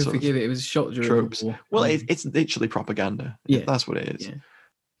racist. We can forgive it. It was shot during tropes. the war. Well, it's literally propaganda. Yeah, that's what it is. Yeah.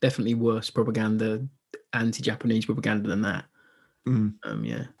 Definitely worse propaganda, anti-Japanese propaganda than that.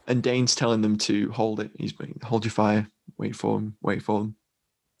 Yeah. And Dane's telling them to hold it. He's hold your fire, wait for him. And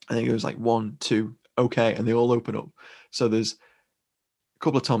then it goes like 1, 2, okay, and they all open up. So there's a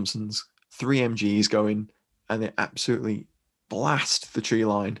couple of Thompsons, 3 MGs going, and they absolutely blast the tree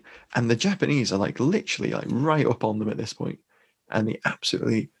line. And the Japanese are like literally like right up on them at this point, and they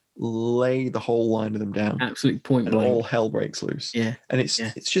absolutely lay the whole line of them down. Absolutely point and blank. all hell breaks loose. Yeah. And it's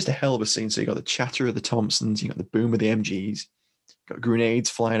just a hell of a scene. So you got the chatter of the Thompsons, you got the boom of the MGs, you got grenades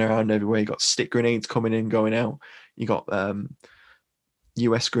flying around everywhere, you got stick grenades coming in, going out, you got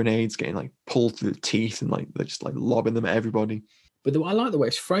US grenades getting like pulled through the teeth and like they're just like lobbing them at everybody. But I like the way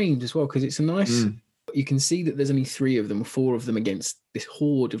it's framed as well, because it's a nice. You can see that there's only 3 of them, 4 of them against this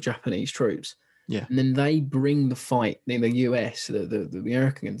horde of Japanese troops. Yeah. And then they bring the fight, the US, the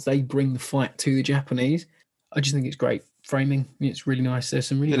Americans, they bring the fight to the Japanese. I just think it's great framing. It's really nice. There's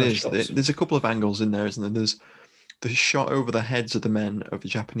some really nice shots. There's a couple of angles in there, isn't there? There's the shot over the heads of the men of the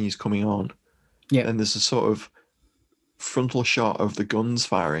Japanese coming on. Yeah. And there's a sort of frontal shot of the guns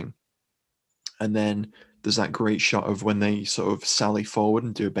firing. And then there's that great shot of when they sort of sally forward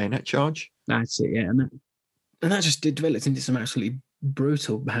and do a bayonet charge. That's it, yeah. And that just develops into some absolutely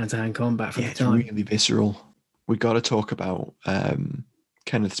brutal hand-to-hand combat for the time. It's really visceral. We got to talk about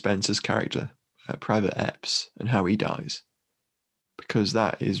Kenneth Spencer's character, Private Epps, and how he dies, because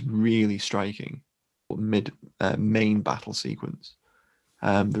that is really striking. Main battle sequence.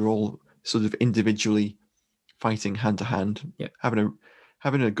 They're all sort of individually fighting hand to hand,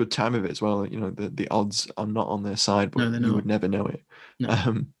 having a good time of it as well. The odds are not on their side, but you would never know it.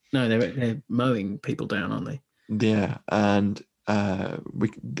 No, they're mowing people down, aren't they? Yeah, and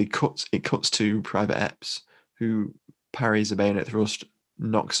it cuts to Private Epps, who parries a bayonet thrust,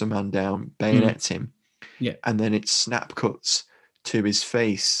 knocks a man down, bayonets him, and then it snap cuts to his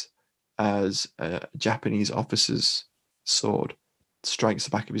face as a Japanese officer's sword strikes the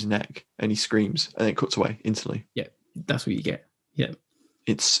back of his neck, and he screams, and then it cuts away instantly. Yeah, that's what you get. Yeah,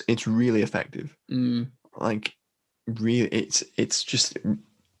 it's really effective. Like, really, it's just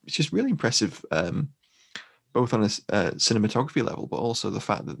really impressive. Both on a cinematography level, but also the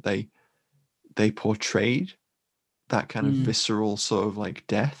fact that they portrayed that kind of visceral sort of like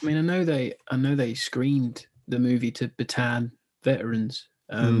death. I mean, I know they screened the movie to Bataan veterans,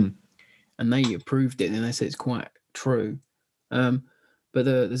 and they approved it, and they said it's quite true. But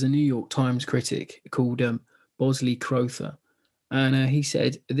there's a New York Times critic called Bosley Crowther, And he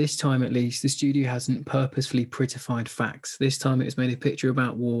said, this time at least, the studio hasn't purposefully prettified facts. This time it has made a picture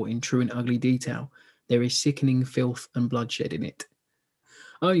about war in true and ugly detail. There is sickening filth and bloodshed in it.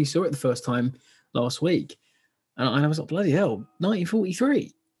 I only saw it the first time last week. And I was like, bloody hell,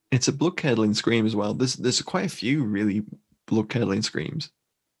 1943. It's a blood-curdling scream as well. There's quite a few really blood-curdling screams.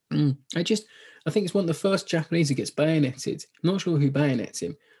 I think it's one of the first Japanese who gets bayoneted. I'm not sure who bayonets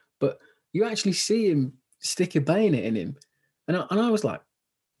him, but you actually see him stick a bayonet in him. And I was like,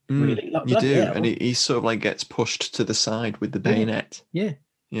 really? Like, you do. hell. And he sort of like gets pushed to the side with the bayonet. Yeah.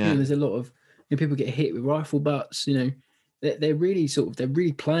 There's a lot of people get hit with rifle butts. They're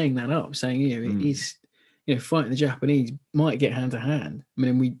really playing that up, saying it is fighting the Japanese might get hand to hand. I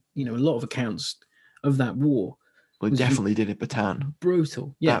mean, a lot of accounts of that war. Well, it definitely did at Bataan.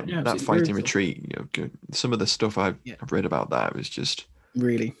 Brutal. Yeah, that fighting brutal. retreat. Some of the stuff I've read about that was just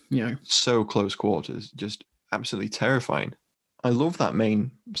really, so close quarters, just absolutely terrifying. I love that main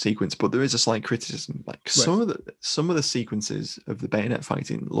sequence, but there is a slight criticism. Like some of the sequences of the bayonet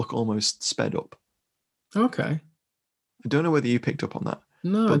fighting look almost sped up. Okay. I don't know whether you picked up on that.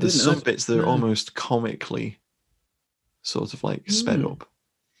 No, but I there's didn't. some bits that are almost comically sort of like sped up.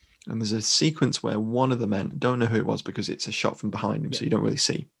 And there's a sequence where one of the men, don't know who it was because it's a shot from behind him, so you don't really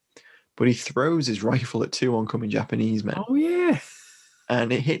see. But he throws his rifle at two oncoming Japanese men. Oh, yeah.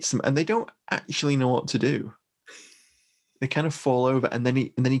 And it hits them, and they don't actually know what to do. They kind of fall over, and then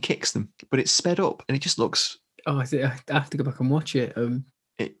he kicks them, but it's sped up, and it just looks. Oh, I have to go back and watch it.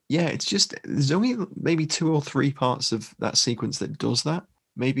 It's just there's only maybe 2 or 3 parts of that sequence that does that.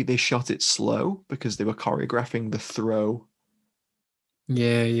 Maybe they shot it slow because they were choreographing the throw.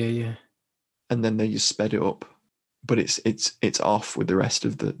 Yeah. And then they just sped it up, but it's off with the rest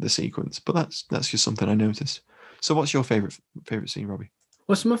of the sequence. But that's just something I noticed. So, what's your favorite scene, Robbie?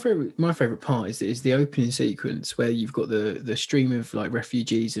 Well, so my favorite part is the opening sequence where you've got the stream of like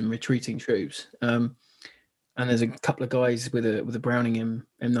refugees and retreating troops, and there's a couple of guys with a Browning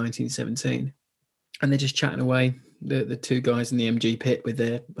M1917, and they're just chatting away. The 2 guys in the MG pit with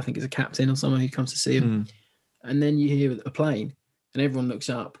I think it's a captain or someone who comes to see them, and then you hear a plane, and everyone looks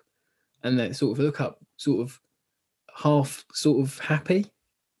up, and they sort of look up, sort of half, sort of happy,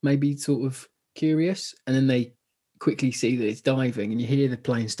 maybe sort of curious, and then they quickly see that it's diving, and you hear the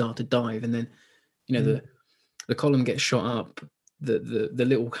plane start to dive, and then the column gets shot up, the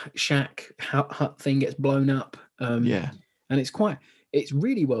little shack hut thing gets blown up, and it's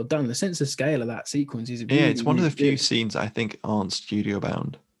really well done. The sense of scale of that sequence is really, it's one of the few good. scenes I think aren't studio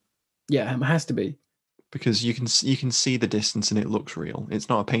bound. Yeah, it has to be, because you can see the distance and it looks real. It's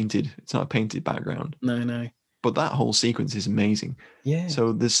not a painted background. No. But that whole sequence is amazing. Yeah.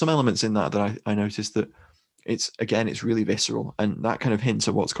 So there's some elements in that I noticed that it's really visceral, and that kind of hints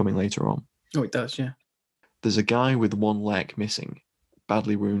at what's coming later on. Oh, it does, yeah. There's a guy with one leg missing,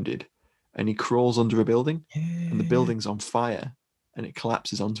 badly wounded, and he crawls under a building, and the building's on fire, and it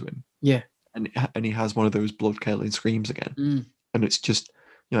collapses onto him. Yeah. And he has one of those blood-curdling screams again. And it's just,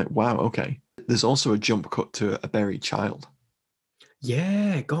 you're like, wow, okay. There's also a jump cut to a buried child.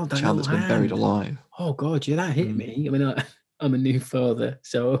 Yeah, God, that child that's been buried alive. Oh, God, yeah, that hit me. I mean, I'm a new father,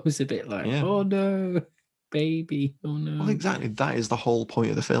 so I was a bit like, oh, no. Baby, oh no. Well, exactly. That is the whole point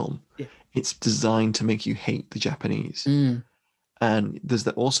of the film. Yeah. It's designed to make you hate the Japanese. And there's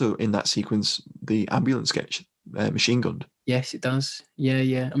also in that sequence the ambulance gets machine gunned. Yes, it does.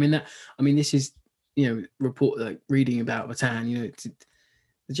 Yeah. I mean, this is reading about Bataan.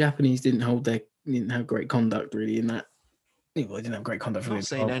 The Japanese didn't have great conduct really in that. Well, they didn't have great conduct. I'm not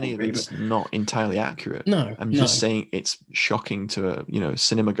saying any of it's not entirely accurate. No, I'm just saying it's shocking to a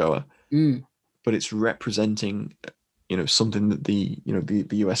cinema goer. But it's representing, something that the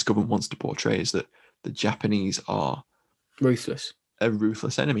US government wants to portray, is that the Japanese are ruthless, a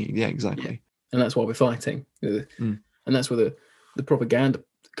ruthless enemy. Yeah, exactly. Yeah. And that's why we're fighting. And that's where the propaganda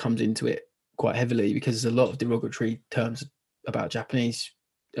comes into it quite heavily, because there's a lot of derogatory terms about Japanese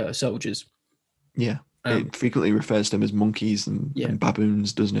soldiers. Yeah, it frequently refers to them as monkeys and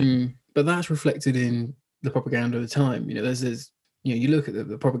baboons, doesn't it? But that's reflected in the propaganda of the time. There's you look at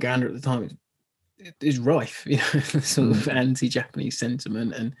the propaganda at the time. Is rife, sort of anti-Japanese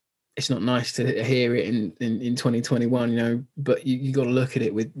sentiment, and it's not nice to hear it in 2021, but you got to look at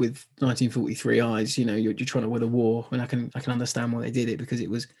it with 1943 eyes. You're trying to win a war, and I can understand why they did it, because it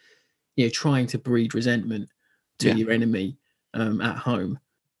was trying to breed resentment to your enemy at home.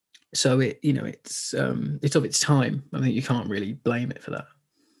 So it's of its time. I think you can't really blame it for that.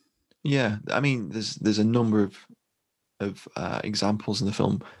 Yeah, I mean, there's a number of examples in the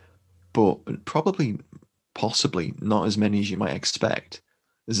film, but possibly not as many as you might expect.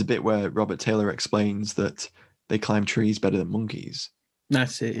 There's a bit where Robert Taylor explains that they climb trees better than monkeys.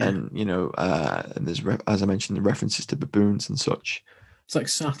 That's it. Yeah. And and there's as I mentioned, the references to baboons and such. It's like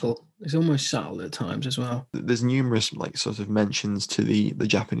subtle. It's almost subtle at times as well. There's numerous like sort of mentions to the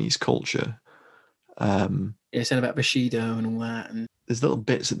Japanese culture. It's said about Bushido and all that, and there's little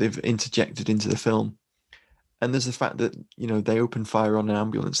bits that they've interjected into the film, and there's the fact that they open fire on an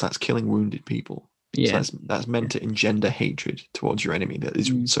ambulance that's killing wounded people. Yeah, so that's meant to engender hatred towards your enemy that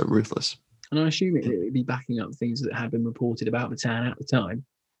is so ruthless. And I assume it would be backing up things that had been reported about Bataan at the time.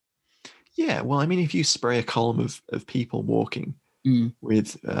 Yeah, well, I mean, if you spray a column of people walking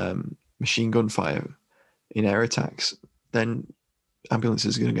with machine gun fire in air attacks, then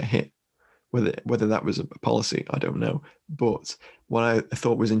ambulances are going to get hit. Whether that was a policy, I don't know. But what I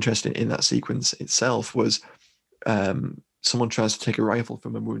thought was interesting in that sequence itself was someone tries to take a rifle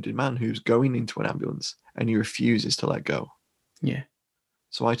from a wounded man who's going into an ambulance, and he refuses to let go. Yeah.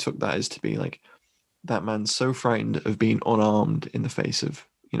 So I took that as to be like, that man's so frightened of being unarmed in the face of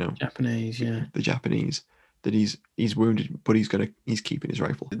Japanese, the Japanese, that he's wounded, but he's keeping his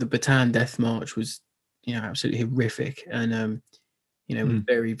rifle. The Bataan Death March was absolutely horrific, and was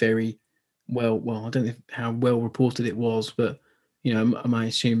very, very well. I don't know how well reported it was, but I might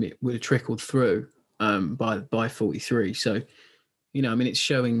assume it would have trickled through by 43. So it's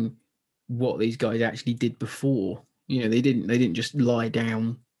showing what these guys actually did before. They didn't just lie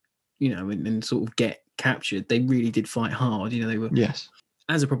down, and sort of get captured. They really did fight hard. They were, yes,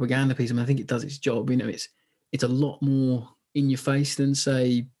 as a propaganda piece. I think it does its job. It's a lot more in your face than,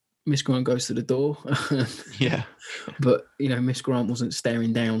 say, Miss Grant Goes to the Door. Yeah, but Miss Grant wasn't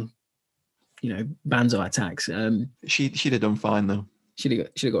staring down banzai attacks. She'd have done fine though. She'd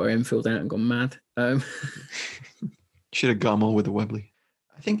have got her Enfield out and gone mad. Should have got them all with a Webley.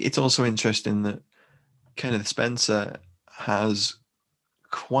 I think it's also interesting that Kenneth Spencer has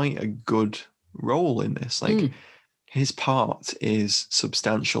quite a good role in this. Like his part is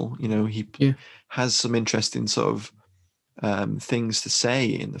substantial. He has some interesting sort of things to say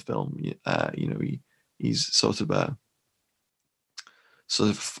in the film. He's sort of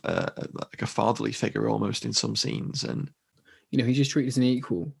like a fatherly figure almost in some scenes, and he's just treated as an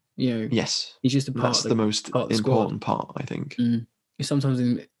equal. Yes, he's just a part. That's the most important part, I think. Sometimes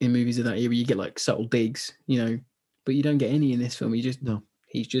in movies of that era, you get like subtle digs, but you don't get any in this film.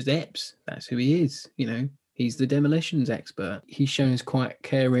 He's just Epps. That's who he is. He's the demolitions expert. He's shown as quite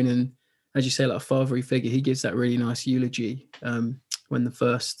caring and, as you say, like a fatherly figure. He gives that really nice eulogy when the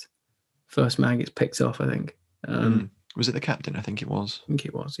first man gets picked off, I think. Was it the captain? I think it was. I think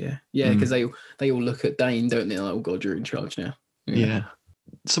it was, yeah. Yeah, because they all look at Dane, don't they? Like, oh, God, you're in charge now. Yeah.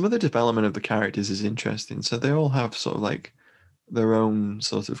 Some of the development of the characters is interesting. So they all have sort of like their own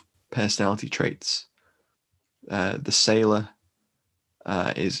sort of personality traits. The sailor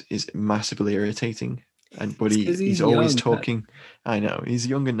is massively irritating, but he's always talking. I know he's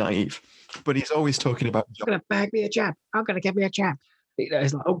young and naive, but he's always talking about. I'm gonna bag me a jab. I'm gonna get me a jab.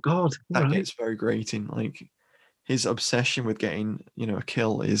 It's like, oh God, that gets very grating. Like his obsession with getting a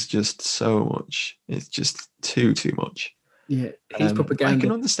kill is just so much. It's just too much. Yeah, he's propaganda. I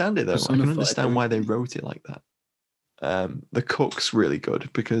can understand it though. I can understand why they wrote it like that. The cook's really good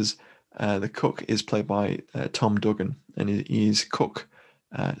because the cook is played by Tom Duggan, and he's cook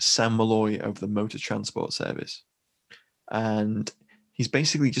Sam Malloy of the Motor Transport Service, and he's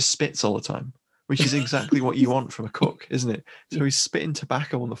basically just spits all the time, which is exactly what you want from a cook, isn't it? So he's spitting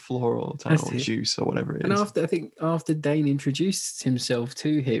tobacco on the floor all the time, or juice or whatever it is. And after Dane introduced himself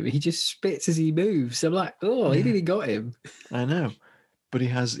to him, he just spits as he moves. I'm like, oh, he really got him. I know, but he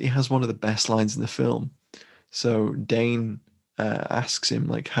has one of the best lines in the film. So Dane asks him,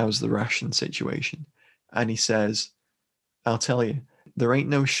 like, how's the ration situation? And he says, I'll tell you, there ain't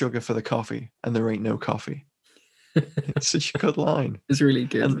no sugar for the coffee, and there ain't no coffee. It's such a good line. It's really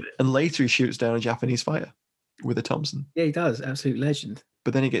good. And later he shoots down a Japanese fighter with a Thompson. Yeah, he does. Absolute legend.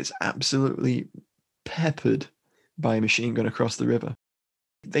 But then he gets absolutely peppered by a machine gun across the river.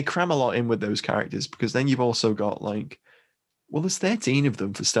 They cram a lot in with those characters, because then you've also got, like, well, there's 13 of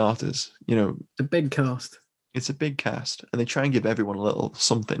them for starters. It's a big cast. It's a big cast, and they try and give everyone a little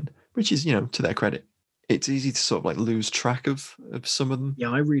something, which is, to their credit. It's easy to sort of like lose track of some of them.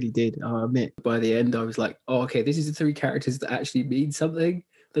 Yeah, I really did. I admit, by the end, I was like, oh, okay, this is the three characters that actually mean something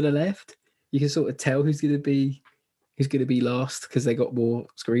that are left. You can sort of tell who's going to be last because they got more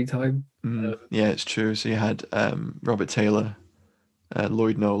screen time. Yeah, it's true. So you had Robert Taylor,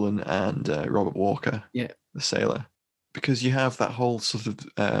 Lloyd Nolan, and Robert Walker, the sailor, because you have that whole sort of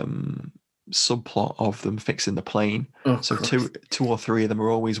subplot of them fixing the plane. So two or three of them are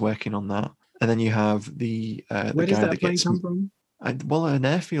always working on that. And then you have the where guy does that that plane gets come from? Well, an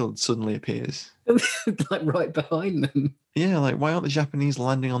airfield suddenly appears. Like right behind them. Yeah, like why aren't the Japanese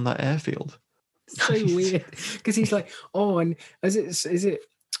landing on that airfield? So weird. Because he's like, oh, and is it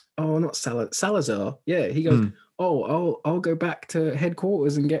oh, not Salazar. Yeah, he goes, oh, I'll go back to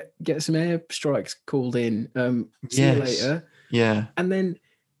headquarters and get some airstrikes called in. See you later. Yeah. And then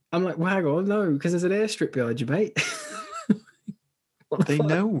I'm like, well, hang on, no, because there's an airstrip behind you, mate. They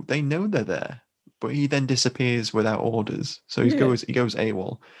know they're there, but he then disappears without orders. So he goes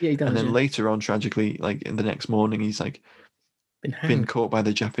AWOL. Yeah, he does. And then later on, tragically, like in the next morning, he's like been caught by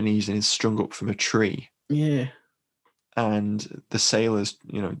the Japanese and is strung up from a tree. Yeah. And the sailors,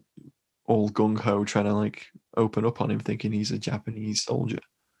 all gung ho, trying to like open up on him, thinking he's a Japanese soldier.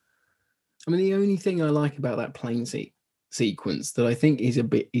 I mean, the only thing I like about that plane sequence that I think is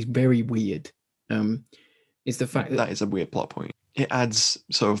very weird, is the fact that is a weird plot point. It adds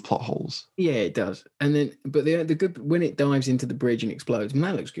sort of plot holes. Yeah, it does. And then, but the good when it dives into the bridge and explodes,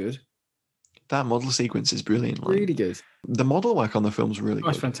 that looks good. That model sequence is brilliant. Really good. The model work on the film is really good.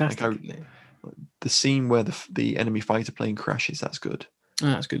 It's fantastic. The scene where the enemy fighter plane crashes, that's good.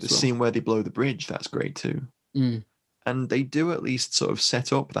 That's good. The scene where they blow the bridge, that's great too. And they do at least sort of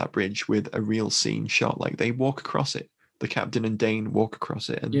set up that bridge with a real scene shot. Like they walk across it. The captain and Dane walk across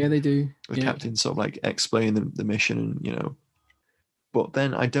it. And yeah, they do. The captain sort of like explain the mission and, But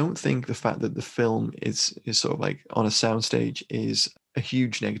then I don't think the fact that the film is sort of like on a soundstage is a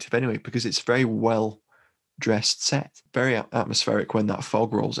huge negative anyway, because it's very well dressed set, very atmospheric when that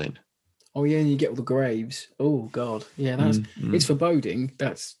fog rolls in. Oh yeah, and you get all the graves. Oh god, yeah, that's it's foreboding.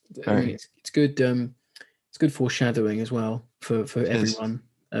 That's it's good. It's good foreshadowing as well for everyone.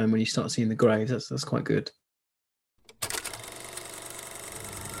 When you start seeing the graves, that's quite good.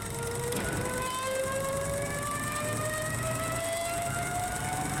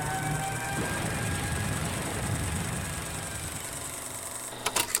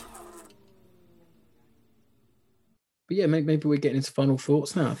 But yeah, maybe we're getting into final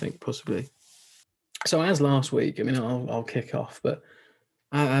thoughts now, I think, possibly. So as last week, I mean, I'll kick off, but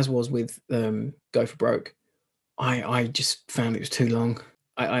as was with Go for Broke, I just found it was too long.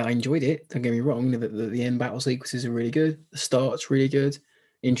 I enjoyed it, don't get me wrong. The end battle sequences are really good. The start's really good.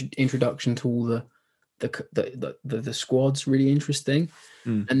 Introduction to all the squad's really interesting.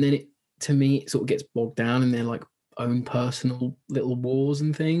 And then to me, it sort of gets bogged down in their like own personal little wars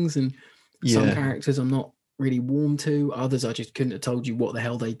and things. And some characters I'm not really warm to. Others I just couldn't have told you what the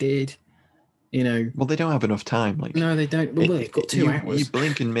hell they did. Well, they don't have enough time. Like no, they don't. Well, they've got 2 hours. You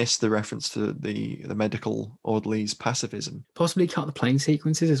blink and miss the reference to the medical orderly's pacifism. Possibly cut the plane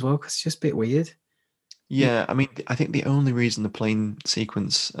sequences as well, because it's just a bit weird. Yeah, I mean, I think the only reason the plane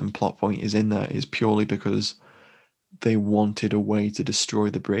sequence and plot point is in there is purely because they wanted a way to destroy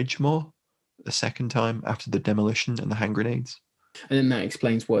the bridge more a second time after the demolition and the hand grenades. And then that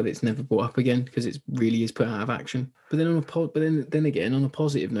explains why it's never brought up again, because it really is put out of action. But then then again, on a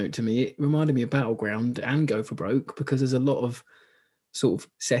positive note, to me, it reminded me of Battleground and Go for Broke, because there's a lot of sort of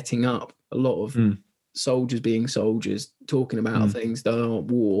setting up, a lot of soldiers being soldiers, talking about things that aren't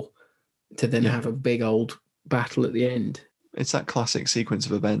war, to then have a big old battle at the end. It's that classic sequence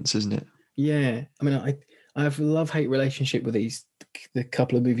of events, isn't it? Yeah, I mean, I have a love-hate relationship with the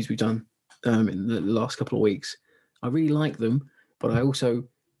couple of movies we've done in the last couple of weeks. I really like them, but I also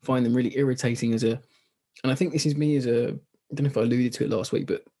find them really irritating and I think this is me as I don't know if I alluded to it last week,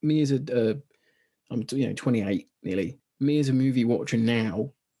 but me as I'm 28 nearly. Me as a movie watcher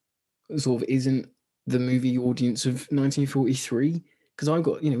now sort of isn't the movie audience of 1943, because I've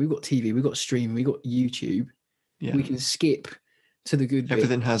got, we've got TV, we've got streaming, we've got YouTube. Yeah. We can skip to the good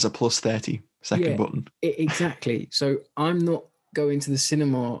Everything bit. has a plus 30-second button. Exactly. So I'm not going to the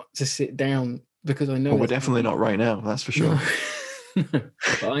cinema to sit down because I know... Well, we're definitely not right now, that's for sure.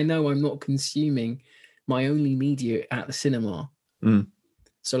 But I know I'm not consuming my only media at the cinema.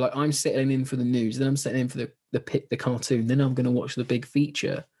 So like I'm sitting in for the news, then I'm sitting in for the cartoon, then I'm going to watch the big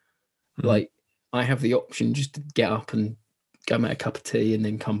feature. Like I have the option just to get up and go make a cup of tea and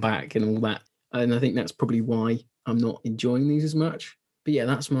then come back and all that. And I think that's probably why I'm not enjoying these as much. But yeah,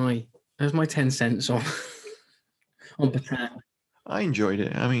 that's my 10 cents on Bataan. I enjoyed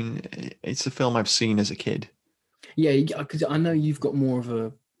it. I mean, it's a film I've seen as a kid. Yeah, because I know you've got more of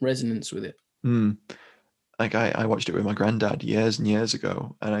a resonance with it. Like I watched it with my granddad years and years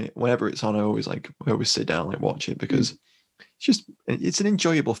ago, and whenever it's on, I always sit down and watch it because it's an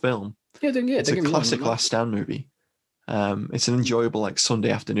enjoyable film. Yeah, it's a classic Last Stand movie. It's an enjoyable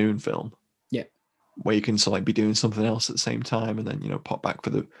Sunday afternoon film. Yeah, where you can sort of be doing something else at the same time, and then pop back for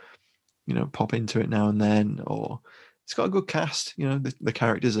the, pop into it now and then. Or it's got a good cast. The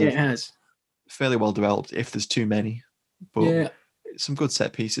characters are it has fairly well developed if there's too many. But some good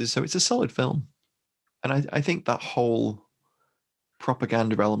set pieces. So it's a solid film. And I think that whole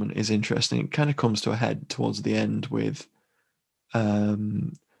propaganda element is interesting. It kind of comes to a head towards the end with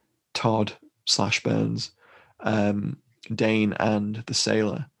Todd / Burns, Dane and the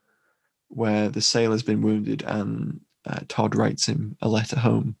sailor, where the sailor's been wounded and Todd writes him a letter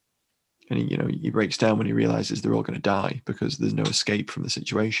home. And he breaks down when he realizes they're all going to die because there's no escape from the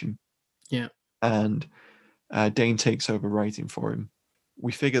situation. Yeah. And Dane takes over writing for him.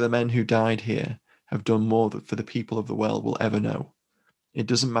 We figure the men who died here have done more for the people of the world will ever know. It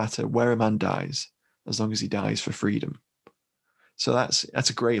doesn't matter where a man dies, as long as he dies for freedom. So that's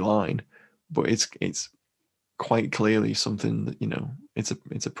a great line, but it's quite clearly something that,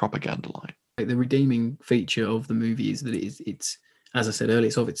 it's a propaganda line. The redeeming feature of the movie is that it's as I said earlier,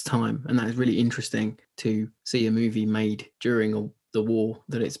 it's of its time, and that is really interesting to see a movie made during the war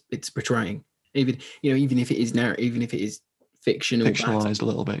that it's portraying. Even if it is narrative, even if it is fictionalized a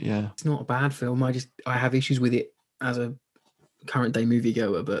little bit, yeah. It's not a bad film. I have issues with it as a current day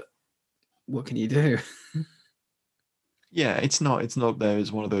moviegoer, but what can you do? Yeah, it's not there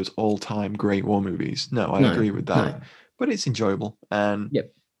as one of those all-time great war movies. No, I agree with that. No. But it's enjoyable, and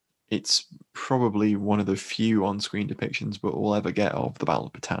it's probably one of the few on-screen depictions but we'll ever get of the Battle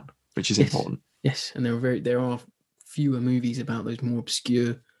of Bataan, which is important. Yes, and there are fewer movies about those more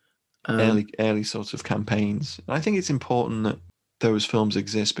obscure early sorts of campaigns. And I think it's important that those films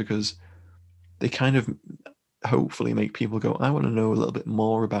exist because they kind of hopefully make people go, I want to know a little bit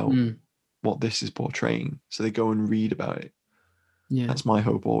more about what this is portraying. So they go and read about it. Yeah. That's my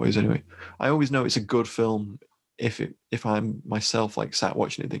hope always anyway. I always know it's a good film if I'm myself sat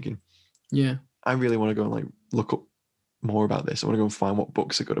watching it thinking, yeah, I really want to go and look up more about this. I want to go and find what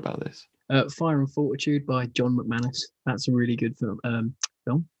books are good about this. Fire and Fortitude by John McManus. That's a really good film.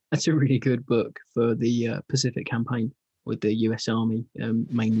 That's a really good book for the Pacific campaign with the US Army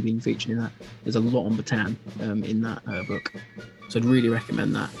mainly being featured in that. There's a lot on Bataan in that book. So I'd really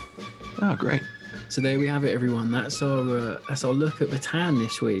recommend that. Oh, great. So there we have it, everyone. That's our look at Bataan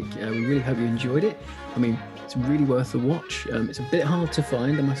this week. We really hope you enjoyed it. I mean, it's really worth a watch. It's a bit hard to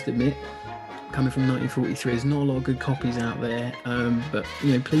find, I must admit. Coming from 1943, there's not a lot of good copies out there. But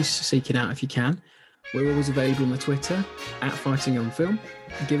please seek it out if you can. We're always available on the Twitter @FightingOnFilm.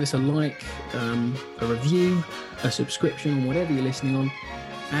 Give us a like, a review, a subscription on whatever you're listening on,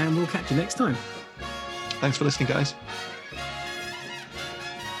 and we'll catch you next time. Thanks for listening, guys.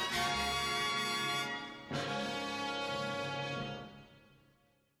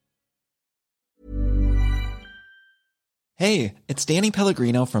 Hey, it's Danny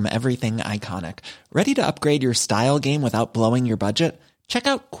Pellegrino from Everything Iconic. Ready to upgrade your style game without blowing your budget? Check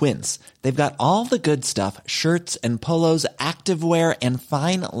out Quince. They've got all the good stuff, shirts and polos, activewear, and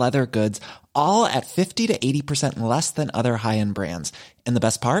fine leather goods, all at 50 to 80% less than other high-end brands. And the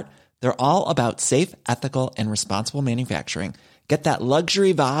best part? They're all about safe, ethical, and responsible manufacturing. Get that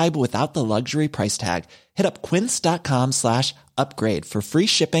luxury vibe without the luxury price tag. Hit up quince.com/upgrade for free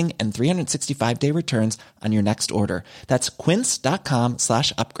shipping and 365-day returns on your next order. That's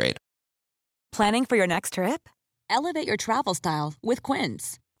quince.com/upgrade. Planning for your next trip? Elevate your travel style with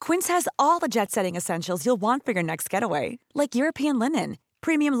Quince. Quince has all the jet-setting essentials you'll want for your next getaway, like European linen,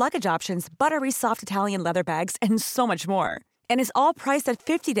 premium luggage options, buttery soft Italian leather bags, and so much more. And is all priced at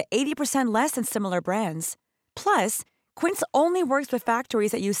 50 to 80% less than similar brands. Plus, Quince only works with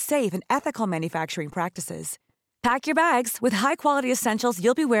factories that use safe and ethical manufacturing practices. Pack your bags with high-quality essentials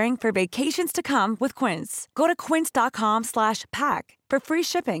you'll be wearing for vacations to come with Quince. Go to quince.com/pack for free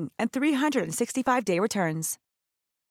shipping and 365-day returns.